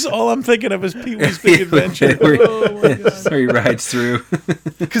I'm just all I'm thinking of is Pee-wee's Big Adventure. So he rides through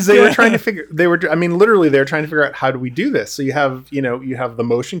because they were trying to figure. Literally, they were trying to figure out how do we do this. So you have the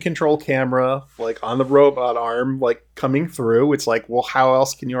motion control camera like on the robot arm, like coming through. It's like, well, how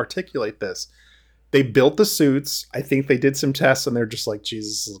else can you articulate this? They built the suits. I think they did some tests, and they're just like,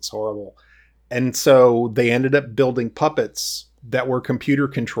 Jesus, this looks horrible. And so they ended up building puppets that were computer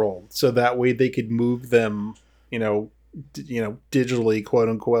controlled, so that way they could move them. You know, digitally, quote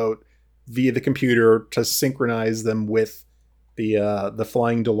unquote, via the computer to synchronize them with the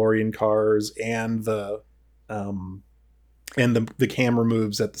flying DeLorean cars and the camera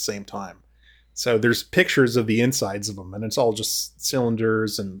moves at the same time. So there's pictures of the insides of them, and it's all just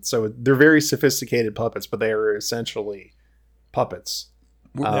cylinders, and so they're very sophisticated puppets, but they are essentially puppets.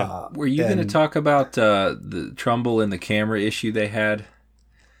 Were you going to talk about the Trumbull and the camera issue they had?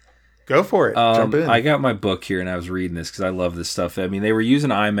 Go for it. Jump in. I got my book here and I was reading this because I love this stuff. I mean, they were using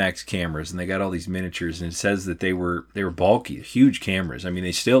IMAX cameras and they got all these miniatures, and it says that they were bulky, huge cameras. I mean,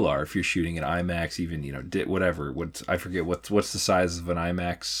 they still are if you're shooting an IMAX, even whatever. I forget what's the size of an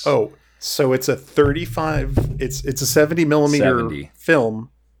IMAX. Oh, so it's a 35. It's a 70 millimeter film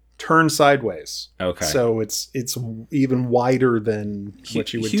turned sideways. Okay. So it's even wider than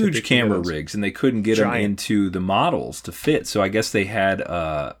what you would huge camera rigs, and they couldn't get them into the models to fit. So I guess they had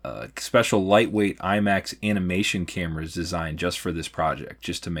special lightweight IMAX animation cameras designed just for this project,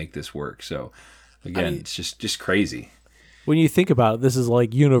 just to make this work. So again, it's just crazy. When you think about it, this is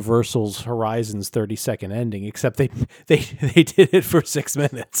like Universal's Horizon's 30-second ending, except they did it for 6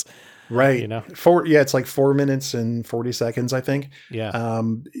 minutes. Right. You know, it's like 4 minutes and 40 seconds, I think. Yeah.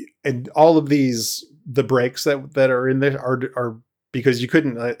 And all of the breaks that are in there are because you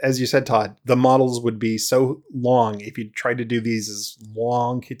couldn't, as you said, Todd, the models would be so long if you tried to do these as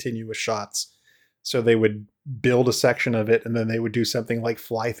long continuous shots. So they would build a section of it and then they would do something like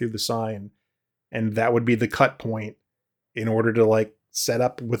fly through the sign, and that would be the cut point in order to like set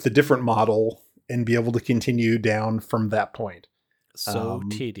up with a different model and be able to continue down from that point. So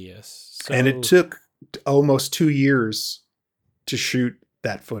tedious. And it took almost 2 years to shoot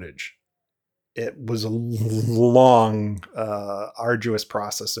that footage. It was a long, arduous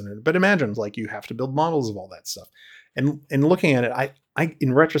process. But imagine, like, you have to build models of all that stuff. And looking at it, I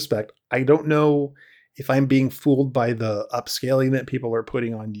in retrospect, I don't know if I'm being fooled by the upscaling that people are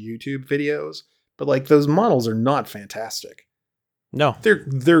putting on YouTube videos, but like those models are not fantastic. No.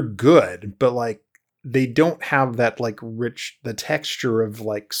 They're good, but like they don't have that like the texture of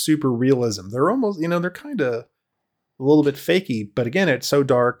like super realism. They're almost, they're kind of a little bit fakey, but again, it's so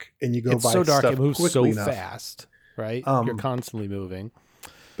dark and you go by so dark, stuff it moves so enough. Fast, right? You're constantly moving.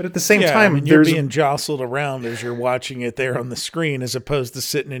 But at the same time, you're being jostled around as you're watching it there on the screen, as opposed to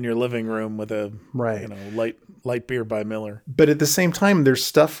sitting in your living room with a light beer by Miller. But at the same time, there's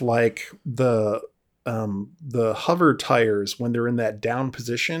stuff like the hover tires when they're in that down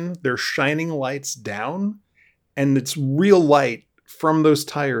position, they're shining lights down, and it's real light from those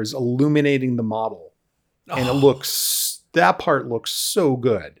tires illuminating the model, and that part looks so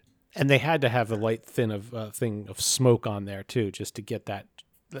good. And they had to have a light thing of smoke on there too, just to get that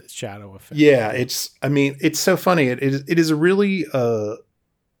shadow effect. Yeah, it's so funny. It is a really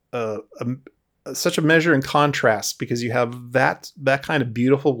such a measure in contrast, because you have that kind of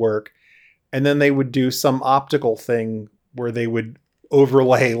beautiful work, and then they would do some optical thing where they would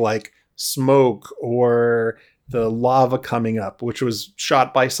overlay like smoke or the lava coming up, which was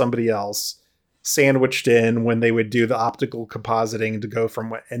shot by somebody else, sandwiched in when they would do the optical compositing to go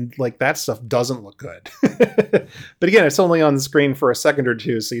from, and like that stuff doesn't look good. But again, it's only on the screen for a second or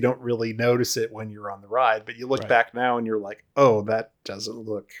two, so you don't really notice it when you're on the ride. But you look back now and you're like, oh, that doesn't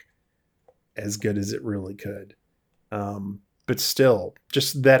look as good as it really could. But still,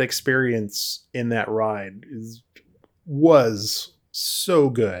 just that experience in that ride was so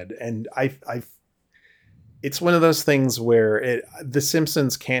good. And it's one of those things where The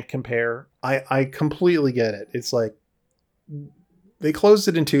Simpsons can't compare. I completely get it. It's like they closed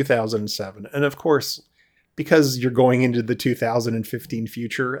it in 2007. And of course, because you're going into the 2015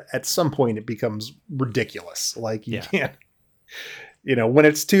 future, at some point it becomes ridiculous. Like you can't, when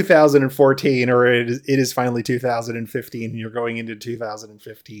it's 2014 or it is finally 2015 and you're going into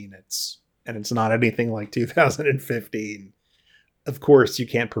 2015, it's not anything like 2015. Of course, you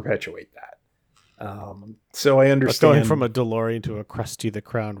can't perpetuate that. So I understand. But going from a DeLorean to a Krusty the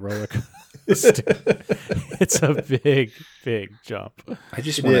Clown roller coaster, it's a big, big jump. I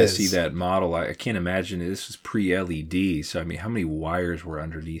just want to see that model. I can't imagine this was pre-LED. So I mean, how many wires were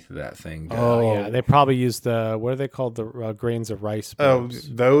underneath of that thing? Oh yeah, they probably used what are they called? The grains of rice. Bulbs.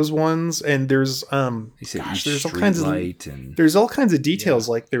 Oh, those ones. And there's there's all kinds of there's all kinds of details.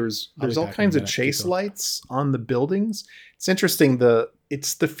 Like there's all kinds of chase lights on the buildings. It's interesting.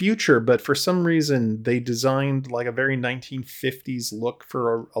 It's the future, but for some reason they designed like a very 1950s look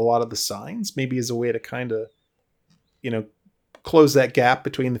for a lot of the signs, maybe as a way to kind of, close that gap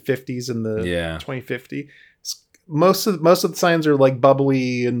between the 50s and the 2050. Most of the signs are like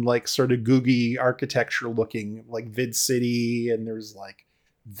bubbly and like sort of googie architecture looking, like Vid City, and there's like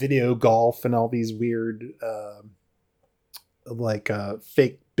Video Golf and all these weird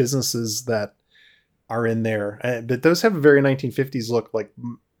fake businesses that are in there, but those have a very 1950s look, like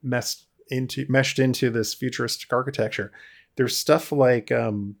meshed into this futuristic architecture. There's stuff like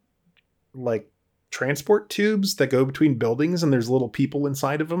transport tubes that go between buildings, and there's little people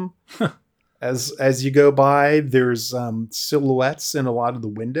inside of them. As you go by, there's silhouettes in a lot of the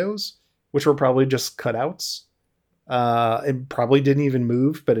windows, which were probably just cutouts. It probably didn't even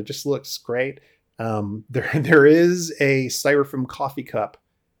move, but it just looks great. There is a styrofoam coffee cup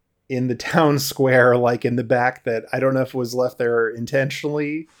in the town square, like in the back, that I don't know if it was left there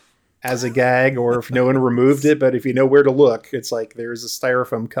intentionally as a gag or if no one removed it, but if you know where to look, it's like there's a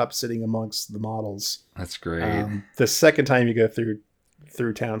styrofoam cup sitting amongst the models. That's great. The second time you go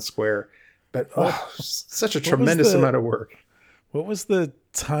through town square, but such a tremendous amount of work. What was the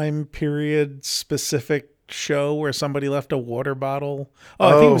time period specific show where somebody left a water bottle?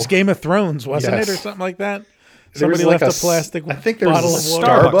 I think it was Game of Thrones, wasn't it, or something like that? Somebody left a plastic bottle of water.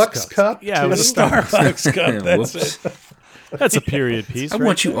 Starbucks cup. Yeah, it was a Starbucks cup. That's it. That's a period piece. I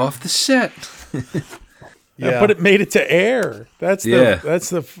want you off the set. But it made it to air. That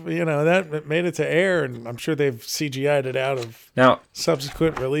made it to air, and I'm sure they've CGI'd it out of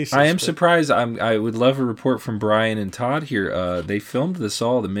subsequent releases. I am surprised. I would love a report from Brian and Todd here. They filmed this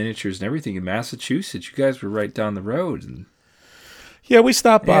all, the miniatures and everything, in Massachusetts. You guys were right down the road. And yeah, we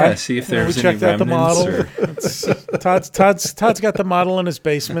stopped by. Yeah, see if there's we any checked out the model. Todd's got the model in his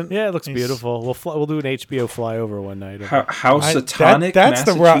basement. Yeah, it looks beautiful. We'll do an HBO flyover one night. Housatonic,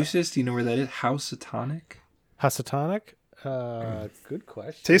 Massachusetts. Do you know where that is? Housatonic. Housatonic? Good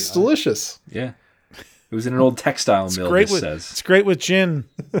question. Tastes delicious. Yeah. It was in an old textile mill, It's great with gin.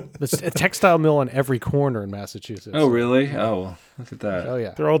 There's a textile mill on every corner in Massachusetts. Oh, really? Oh, well, look at that. Oh,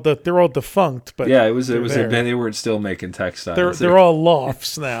 yeah. They're all defunct, but yeah, it was they weren't still making textiles. They're all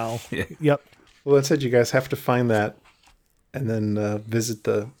lofts now. Yeah. Yep. Well, that said, you guys have to find that and then visit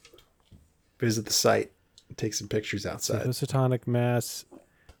the site and take some pictures outside. Housatonic, Mass.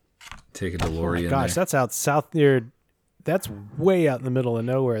 Take a DeLorean. Oh my gosh, that's out south near. That's way out in the middle of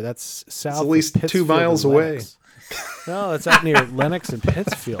nowhere. That's south. It's at least 2 miles away. No, that's out near Lenox and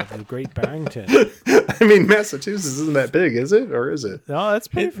Pittsfield, the Great Barrington. I mean, Massachusetts isn't that big, is it? Or is it? No, that's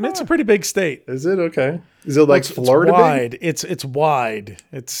pretty. It's a pretty big state. Is it? Okay. Is it like Florida? It's wide. Big? It's wide.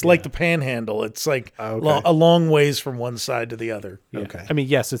 It's like the Panhandle. It's like a long ways from one side to the other. Yeah. Okay. I mean,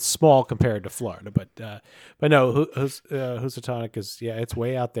 yes, it's small compared to Florida, but no, Housatonic is it's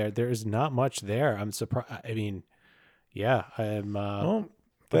way out there. There is not much there. I'm surprised. I mean, yeah, I'm.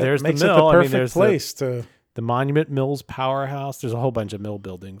 There's makes the mill. It the perfect there's place to. The Monument Mills Powerhouse. There's a whole bunch of mill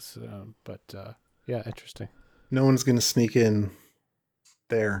buildings, but interesting. No one's going to sneak in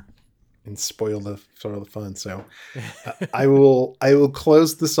there. and spoil the fun. So I will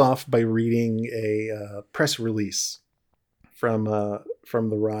close this off by reading a press release from the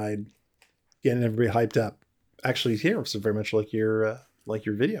ride, getting everybody hyped up. Actually, here, so very much like your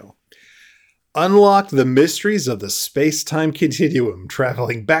video. Unlock the mysteries of the space-time continuum,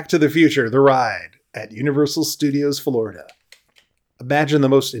 traveling back to the future, the ride at Universal Studios Florida. Imagine the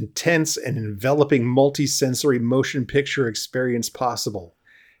most intense and enveloping multi-sensory motion picture experience possible,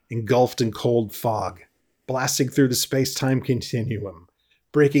 engulfed in cold fog, blasting through the space-time continuum,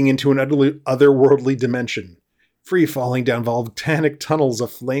 breaking into an otherworldly dimension, free-falling down volcanic tunnels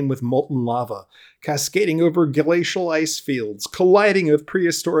aflame with molten lava, cascading over glacial ice fields, colliding with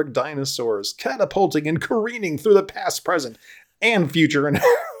prehistoric dinosaurs, catapulting and careening through the past, present, and future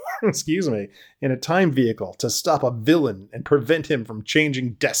in a time vehicle to stop a villain and prevent him from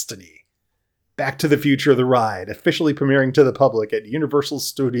changing destiny. Back to the Future, the ride, officially premiering to the public at Universal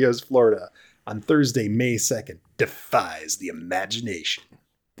Studios Florida on Thursday, May 2nd, defies the imagination.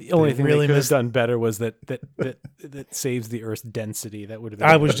 The only thing they could have done better was that saves the Earth's density. That would have been.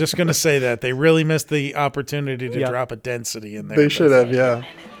 I was just going to say that. They really missed the opportunity to drop a density in there. They should have, yeah.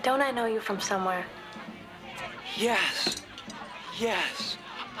 Don't I know you from somewhere? Yes.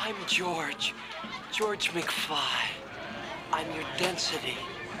 I'm George McFly. I'm your density.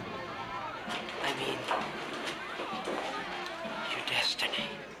 I mean, your destiny.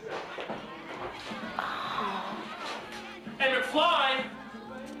 Hey, McFly!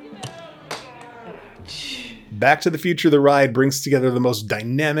 Back to the Future, the ride brings together the most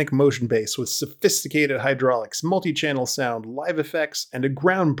dynamic motion base with sophisticated hydraulics, multi-channel sound, live effects, and a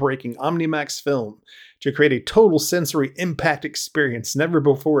groundbreaking OmniMax film to create a total sensory impact experience never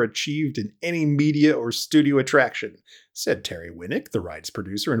before achieved in any media or studio attraction, said Terry Winnick, the ride's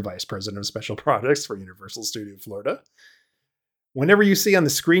producer and vice president of special products for Universal Studio Florida. Whenever you see on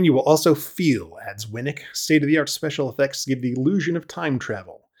the screen, you will also feel, adds Winnick. State-of-the-art special effects give the illusion of time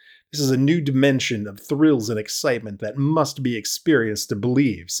travel. This is a new dimension of thrills and excitement that must be experienced to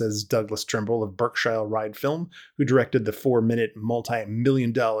believe, says Douglas Trimble of Berkshire Ride Film, who directed the 4-minute,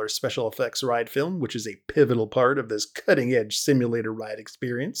 multi-million-dollar special effects ride film, which is a pivotal part of this cutting-edge simulator ride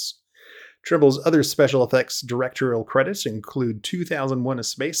experience. Trimble's other special effects directorial credits include 2001: A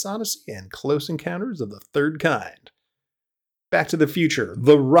Space Odyssey and Close Encounters of the Third Kind. Back to the Future,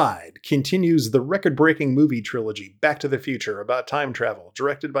 The Ride, continues the record-breaking movie trilogy Back to the Future about time travel,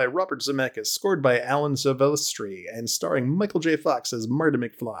 directed by Robert Zemeckis, scored by Alan Silvestri, and starring Michael J. Fox as Marty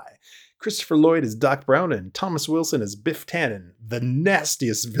McFly, Christopher Lloyd as Doc Brown, and Thomas Wilson as Biff Tannen, the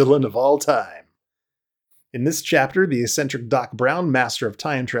nastiest villain of all time. In this chapter, the eccentric Doc Brown, master of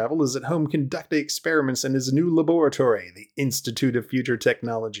time travel, is at home conducting experiments in his new laboratory, the Institute of Future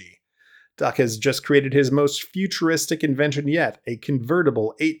Technology. Doc has just created his most futuristic invention yet, a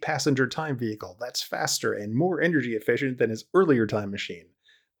convertible 8-passenger time vehicle that's faster and more energy efficient than his earlier time machine.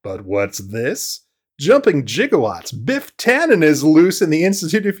 But what's this? Jumping gigawatts, Biff Tannen is loose in the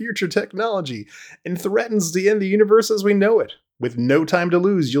Institute of Future Technology and threatens to end the universe as we know it. With no time to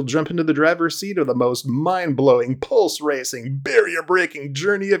lose, you'll jump into the driver's seat of the most mind-blowing, pulse-racing, barrier-breaking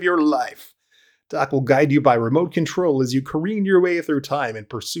journey of your life. Doc will guide you by remote control as you careen your way through time in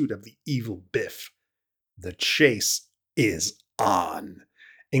pursuit of the evil Biff. The chase is on.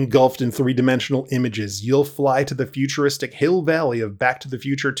 Engulfed in three-dimensional images, you'll fly to the futuristic Hill Valley of Back to the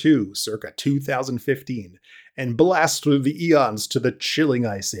Future 2, circa 2015, and blast through the eons to the chilling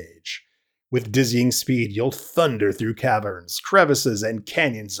Ice Age. With dizzying speed, you'll thunder through caverns, crevices, and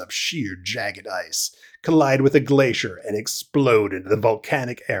canyons of sheer jagged ice, collide with a glacier, and explode into the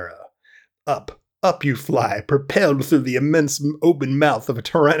volcanic era. Up you fly, propelled through the immense open mouth of a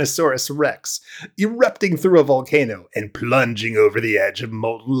Tyrannosaurus Rex, erupting through a volcano and plunging over the edge of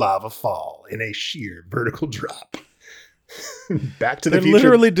molten lava fall in a sheer vertical drop. Back to the Future. They're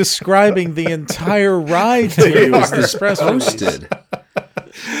literally describing the entire ride to you as this press release.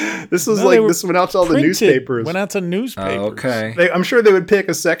 This was this went out to all the newspapers. Went out to newspapers. Oh, okay. I'm sure they would pick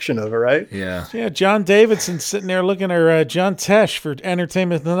a section of it, right? Yeah. Yeah, John Davidson sitting there looking at John Tesh for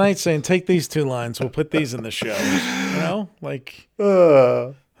Entertainment Tonight saying, take these 2 lines, we'll put these in the show. You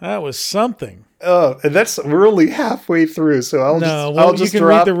know? That was something. Oh, and we're only halfway through, so I'll just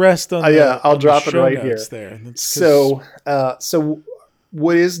read the rest on I'll drop it right here. There. So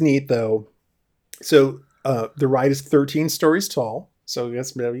what is neat though, so the ride is 13 stories tall. So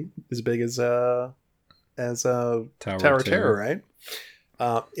that's maybe as big as Tower of Terror, right?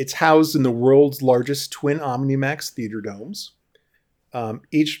 It's housed in the world's largest twin OmniMax theater domes.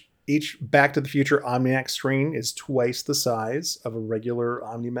 Each Back to the Future OmniMax screen is twice the size of a regular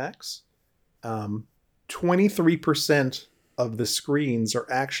OmniMax. 23% of the screens are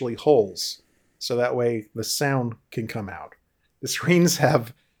actually holes. So that way the sound can come out. The screens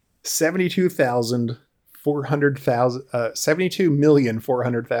have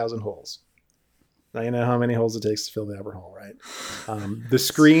 72,400,000 holes. Now you know how many holes it takes to fill the Albert Hall, right? The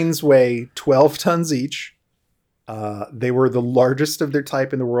screens weigh 12 tons each. They were the largest of their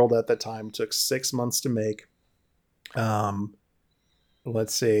type in the world at that time. Took 6 months to make.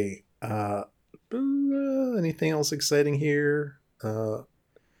 Let's see. Anything else exciting here?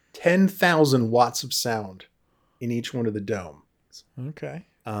 10,000 watts of sound in each one of the domes. Okay.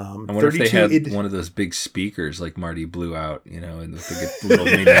 I wonder if they had one of those big speakers like Marty blew out, and with the little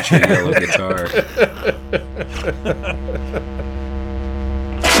miniature yellow guitar.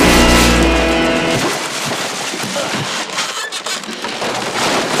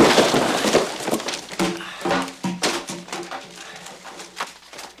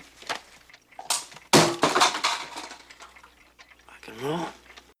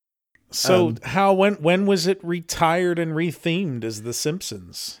 So when was it retired and rethemed as The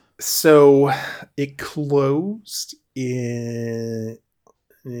Simpsons? So it closed in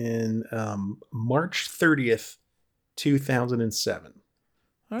March 30th, 2007.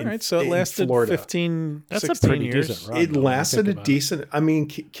 All right, so it lasted 15, That's 16 a pretty years. decent run. It lasted a decent. I mean,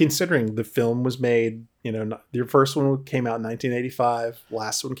 considering the film was made, your first one came out in 1985,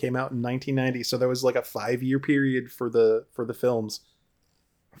 last one came out in 1990, so there was like a 5-year period for the films.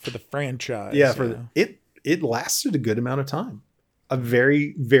 For the franchise. Yeah, it lasted a good amount of time. A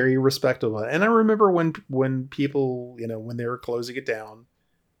very, very respectable. And I remember when people, when they were closing it down,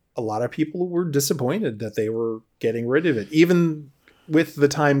 a lot of people were disappointed that they were getting rid of it. Even with the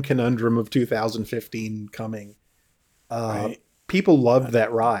time conundrum of 2015 coming, right. People loved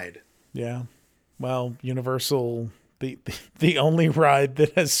that ride. Yeah. Well, Universal, the only ride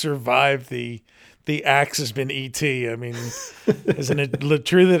that has survived the axe has been E.T. I mean, isn't it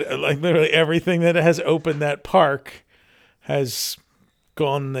true that like literally everything that has opened that park has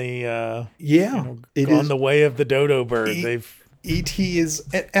gone the the way of the dodo bird? E.T. is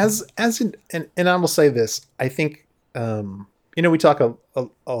and I will say this. I think we talk a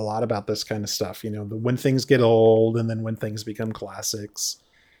lot about this kind of stuff. When things get old and then when things become classics.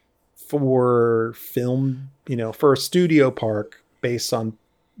 For film, for a studio park based on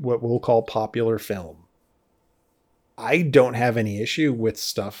what we'll call popular film, I don't have any issue with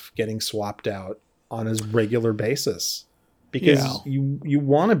stuff getting swapped out on a regular basis because you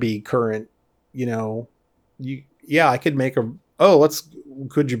want to be current. I could make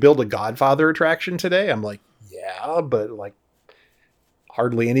could you build a Godfather attraction today? I'm like, yeah, but like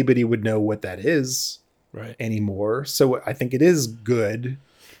hardly anybody would know what that is anymore. So I think it is good.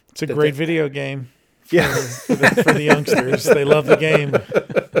 It's a great video game. For the youngsters. They love the game.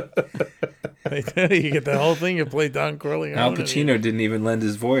 You get the whole thing. You play Don Corleone. Al Pacino didn't even lend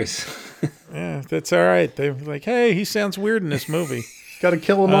his voice. Yeah, that's all right. They're like, hey, he sounds weird in this movie. Got to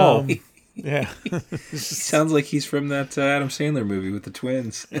kill them all. Yeah. Sounds like he's from that Adam Sandler movie with the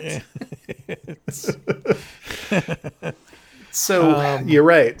twins. So you're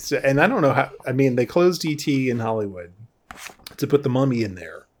right. So, and I don't know how, they closed E.T. in Hollywood to put the Mummy in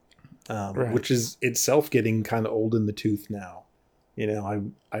there. Which is itself getting kind of old in the tooth now. I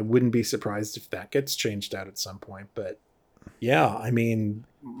wouldn't be surprised if that gets changed out at some point. But yeah,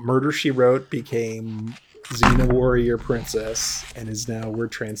 Murder, She Wrote became Xena Warrior Princess and is now where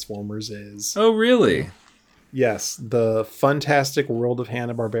Transformers is. Oh, really? Yes. The Fantastic World of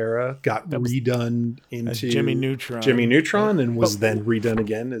Hanna-Barbera got redone into Jimmy Neutron and was then redone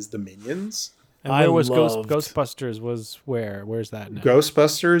again as the Minions. And where was Ghostbusters? Where's that now?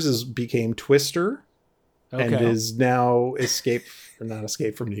 Ghostbusters became Twister, and is now not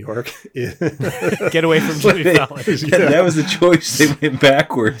escape from New York. Get away from Jimmy Fallon. That was the choice. They went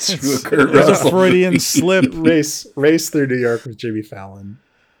backwards through a Kurt Russell. Russell. A Freudian slip. Race through New York with Jimmy Fallon.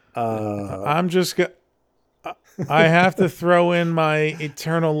 I have to throw in my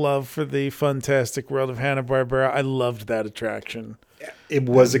eternal love for the Fantastic World of Hanna-Barbera. I loved that attraction. It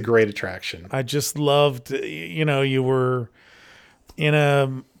was a great attraction. I just loved, you were in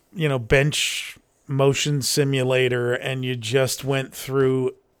a, bench motion simulator and you just went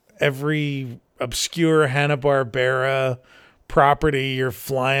through every obscure Hanna-Barbera property you're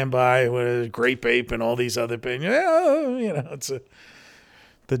flying by with Grape Ape and all these other things. It's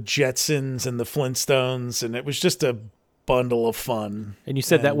the Jetsons and the Flintstones, and it was just a bundle of fun. And you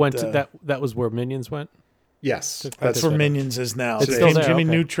said that was where Minions went? Yes, that's where Minions is now. It's still there, Jimmy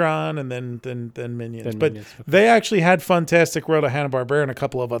okay. Neutron and then Minions. But Minions, okay. they actually had Fantastic World of Hanna-Barbera and a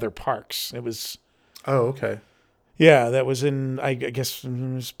couple of other parks. It was. Oh, okay. Yeah, that was in, I guess, it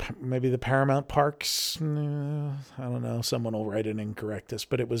was maybe the Paramount Parks. I don't know. Someone will write it and correct us,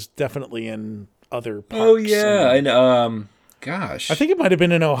 but it was definitely in other parks. Oh, yeah. And, gosh. I think it might have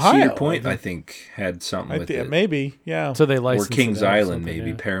been in Ohio. Cedar Point, I think, had something with it. Maybe, yeah. So they Or licensed Kings it out or Island, something, maybe.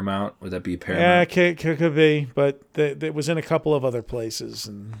 yeah. Paramount. Would that be Paramount? Yeah, could be, but it was in a couple of other places,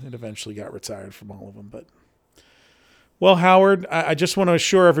 and it eventually got retired from all of them. But well, Howard, I just want to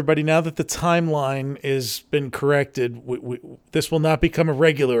assure everybody now that the timeline has been corrected, this will not become a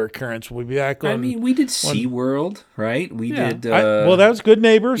regular occurrence. We'll be back on. I mean, we did SeaWorld, right? We did. Well, that was Good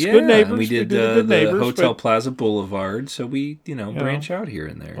Neighbors. Yeah, Good Neighbors. and we did Good the Neighbors, Hotel but- Plaza Boulevard. So we, branch out here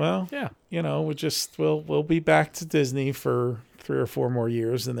and there. Well, yeah, we'll be back to Disney for 3 or 4 more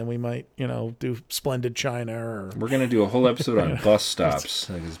years, and then we might, do Splendid China. Or We're gonna do a whole episode on bus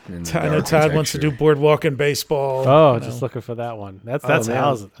stops. I know Todd wants to do Boardwalk and Baseball. Oh, just looking for that one. That's man.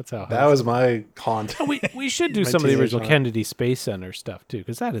 how. That was my haunt. We should do My some of the teenage original haunt. Kennedy Space Center stuff too,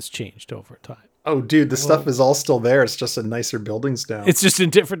 because that has changed over time. Oh, dude, the stuff is all still there. It's just in nicer buildings now. It's just in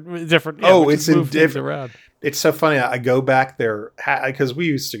different. Oh, we it's just in move things different. around. It's so funny. I go back there because we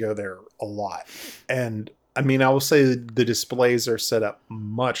used to go there a lot, and I mean, I will say the displays are set up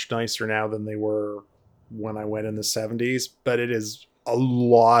much nicer now than they were when I went in the 70s. But it is a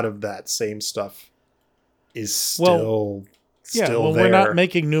lot of that same stuff is still. Yeah, still well, there. we're not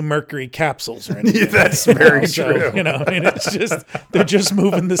making new Mercury capsules or anything. Yeah, that's very So, true. I mean, it's just they're just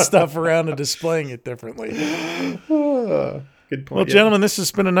moving the stuff around and displaying it differently. Good point. Well, gentlemen, this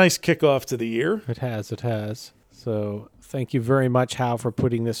has been a nice kickoff to the year. It has. So thank you very much, Hal, for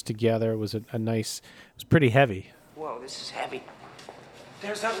putting this together. It was a nice. It was pretty heavy. Whoa, this is heavy.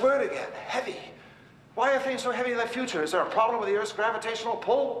 There's that word again, heavy. Why are things so heavy in the future? Is there a problem with the Earth's gravitational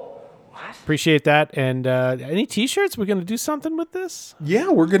pull? Appreciate that. And any T-shirts? We're gonna do something with this. Yeah,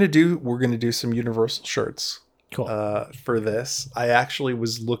 we're gonna do some Universal shirts. Cool. For this, I actually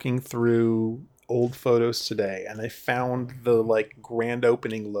was looking through old photos today, and I found the grand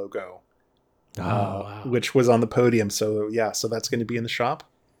opening logo, wow. which was on the podium. So yeah, so that's going to be in the shop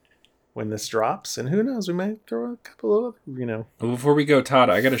when this drops, and who knows, we might throw a couple of Well, before we go, Todd,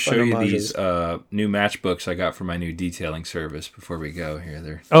 I got to show Fun you homages. these new matchbooks I got for my new detailing service. Before we go here,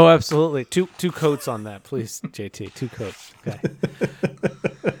 they're Oh, absolutely. Two coats on that, please, JT. 2 coats. Okay.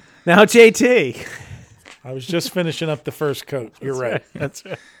 Now, JT. I was just finishing up the first coat. You're right. That's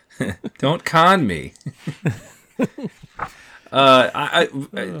right. Don't con me.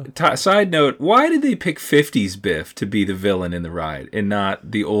 Side note, why did they pick 50s Biff to be the villain in the ride and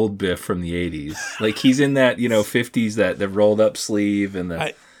not the old Biff from the 80s? Like, he's in that, 50s, that the rolled up sleeve and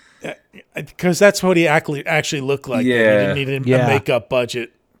the... Because that's what he actually looked like. Yeah. He didn't need Yeah. a makeup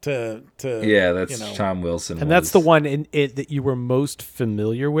budget to yeah, that's Tom Wilson. And that's the one in it that you were most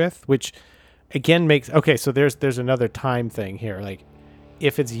familiar with, which again makes okay. So there's another time thing here. Like,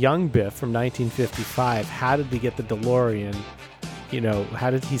 if it's young Biff from 1955, how did we get the DeLorean?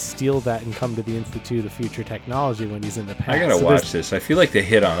 How did he steal that and come to the Institute of Future Technology when he's in the past? I gotta watch this. I feel like they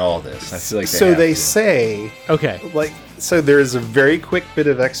hit on all this. I feel like So have they to. say, okay, so there is a very quick bit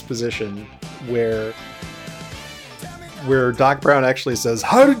of exposition where Doc Brown actually says,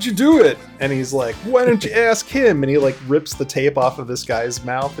 "How did you do it?" And he's like, "Why don't you ask him?" And he rips the tape off of this guy's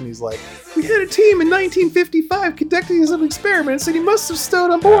mouth, and he's like, "We had a team in 1955 conducting some experiments, and he must have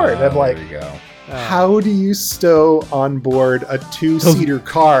stowed on board." I'm like, there you go. how do you stow on board a 2-seater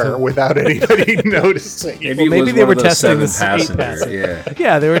car without anybody noticing? Maybe they were testing the 8 passenger. Yeah.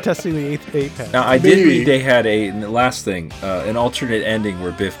 Yeah, they were testing the 8 passenger. Now, I did read they had and the last thing, an alternate ending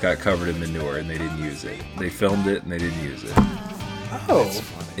where Biff got covered in manure and they didn't use it. They filmed it and they didn't use it. Oh,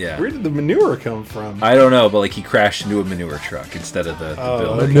 yeah. Where did the manure come from? I don't know, but he crashed into a manure truck instead of the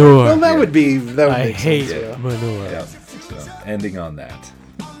building. Manure. Well, that would be. That would I make hate sense, yeah. manure. Yeah. So, ending on that.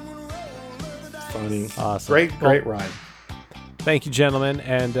 Funny. Awesome. Great ride. Thank you, gentlemen,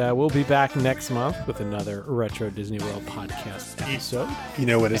 and we'll be back next month with another Retro Disney World podcast episode. You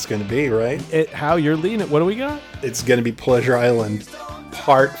know what it's going to be, right? How you're leading it? What do we got? It's going to be Pleasure Island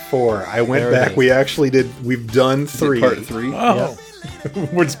Part 4. I went There it back. is. We've done 3. Part 3? Oh.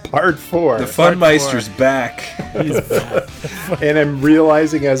 It's Part 4. The Funmeister's back. He's back. And I'm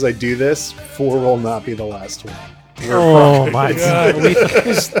realizing as I do this, 4 will not be the last one. Oh my God!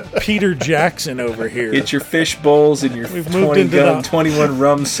 It's Peter Jackson over here. Get your fish bowls and your We've moved 20 into gun, the- 21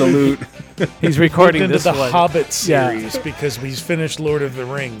 rum salute. He's recording into this the one. Hobbit series because we've finished Lord of the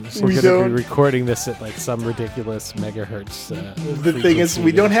Rings. We're going to be recording this at like some ridiculous megahertz. The thing is,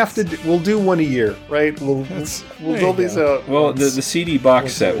 we don't have to. We'll do one a year, right? We'll build these out. Well, the CD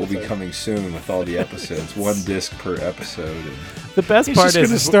box set will be coming soon with all the episodes. One disc per episode. The best He's part just is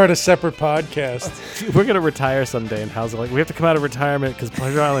going to start a separate podcast. We're going to retire someday, and How's it like? We have to come out of retirement because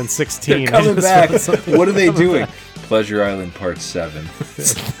Pleasure Island 16. They're coming back. What are they doing? Pleasure Island Part 7.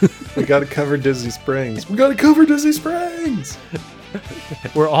 We got to cover Disney Springs. We got to cover Disney Springs.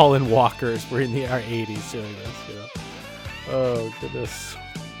 We're all in walkers. We're in our 80s doing this. You know? Oh, goodness.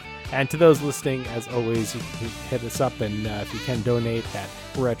 And to those listening, as always, you can hit us up, and if you can donate at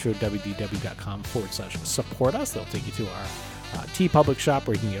retrowdw.com/support us. They'll take you to our TeePublic shop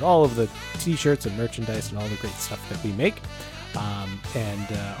where you can get all of the t-shirts and merchandise and all the great stuff that we make.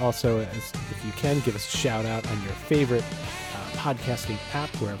 Also, if you can, give us a shout out on your favorite podcasting app,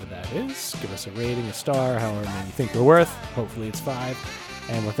 wherever that is. Give us a rating, a star, however many you think we're worth. Hopefully it's 5.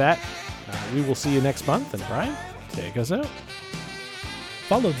 And with that, we will see you next month. And Brian, take us out.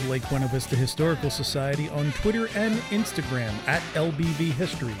 Follow the Lake Buena Vista Historical Society on Twitter and Instagram at LBV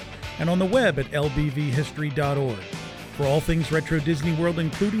History, and on the web at lbvhistory.org. For all things Retro Disney World,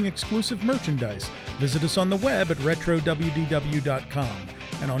 including exclusive merchandise, visit us on the web at retrowdw.com,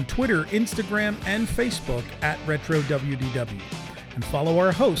 and on Twitter, Instagram, and Facebook at RetroWDW. And follow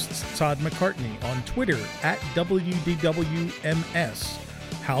our hosts, Todd McCartney, on Twitter at WDWMS,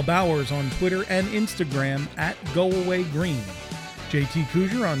 Hal Bowers on Twitter and Instagram at GoAwayGreen, JT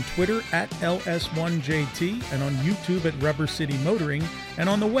Cougar on Twitter at LS1JT, and on YouTube at Rubber City Motoring, and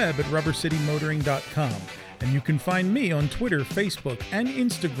on the web at rubbercitymotoring.com. And you can find me on Twitter, Facebook, and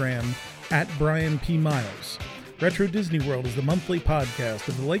Instagram at Brian P. Miles. Retro Disney World is the monthly podcast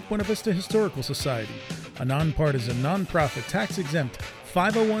of the Lake Buena Vista Historical Society, a nonpartisan, nonprofit, tax-exempt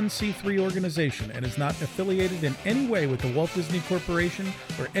 501c3 organization, and is not affiliated in any way with the Walt Disney Corporation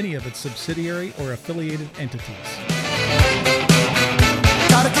or any of its subsidiary or affiliated entities.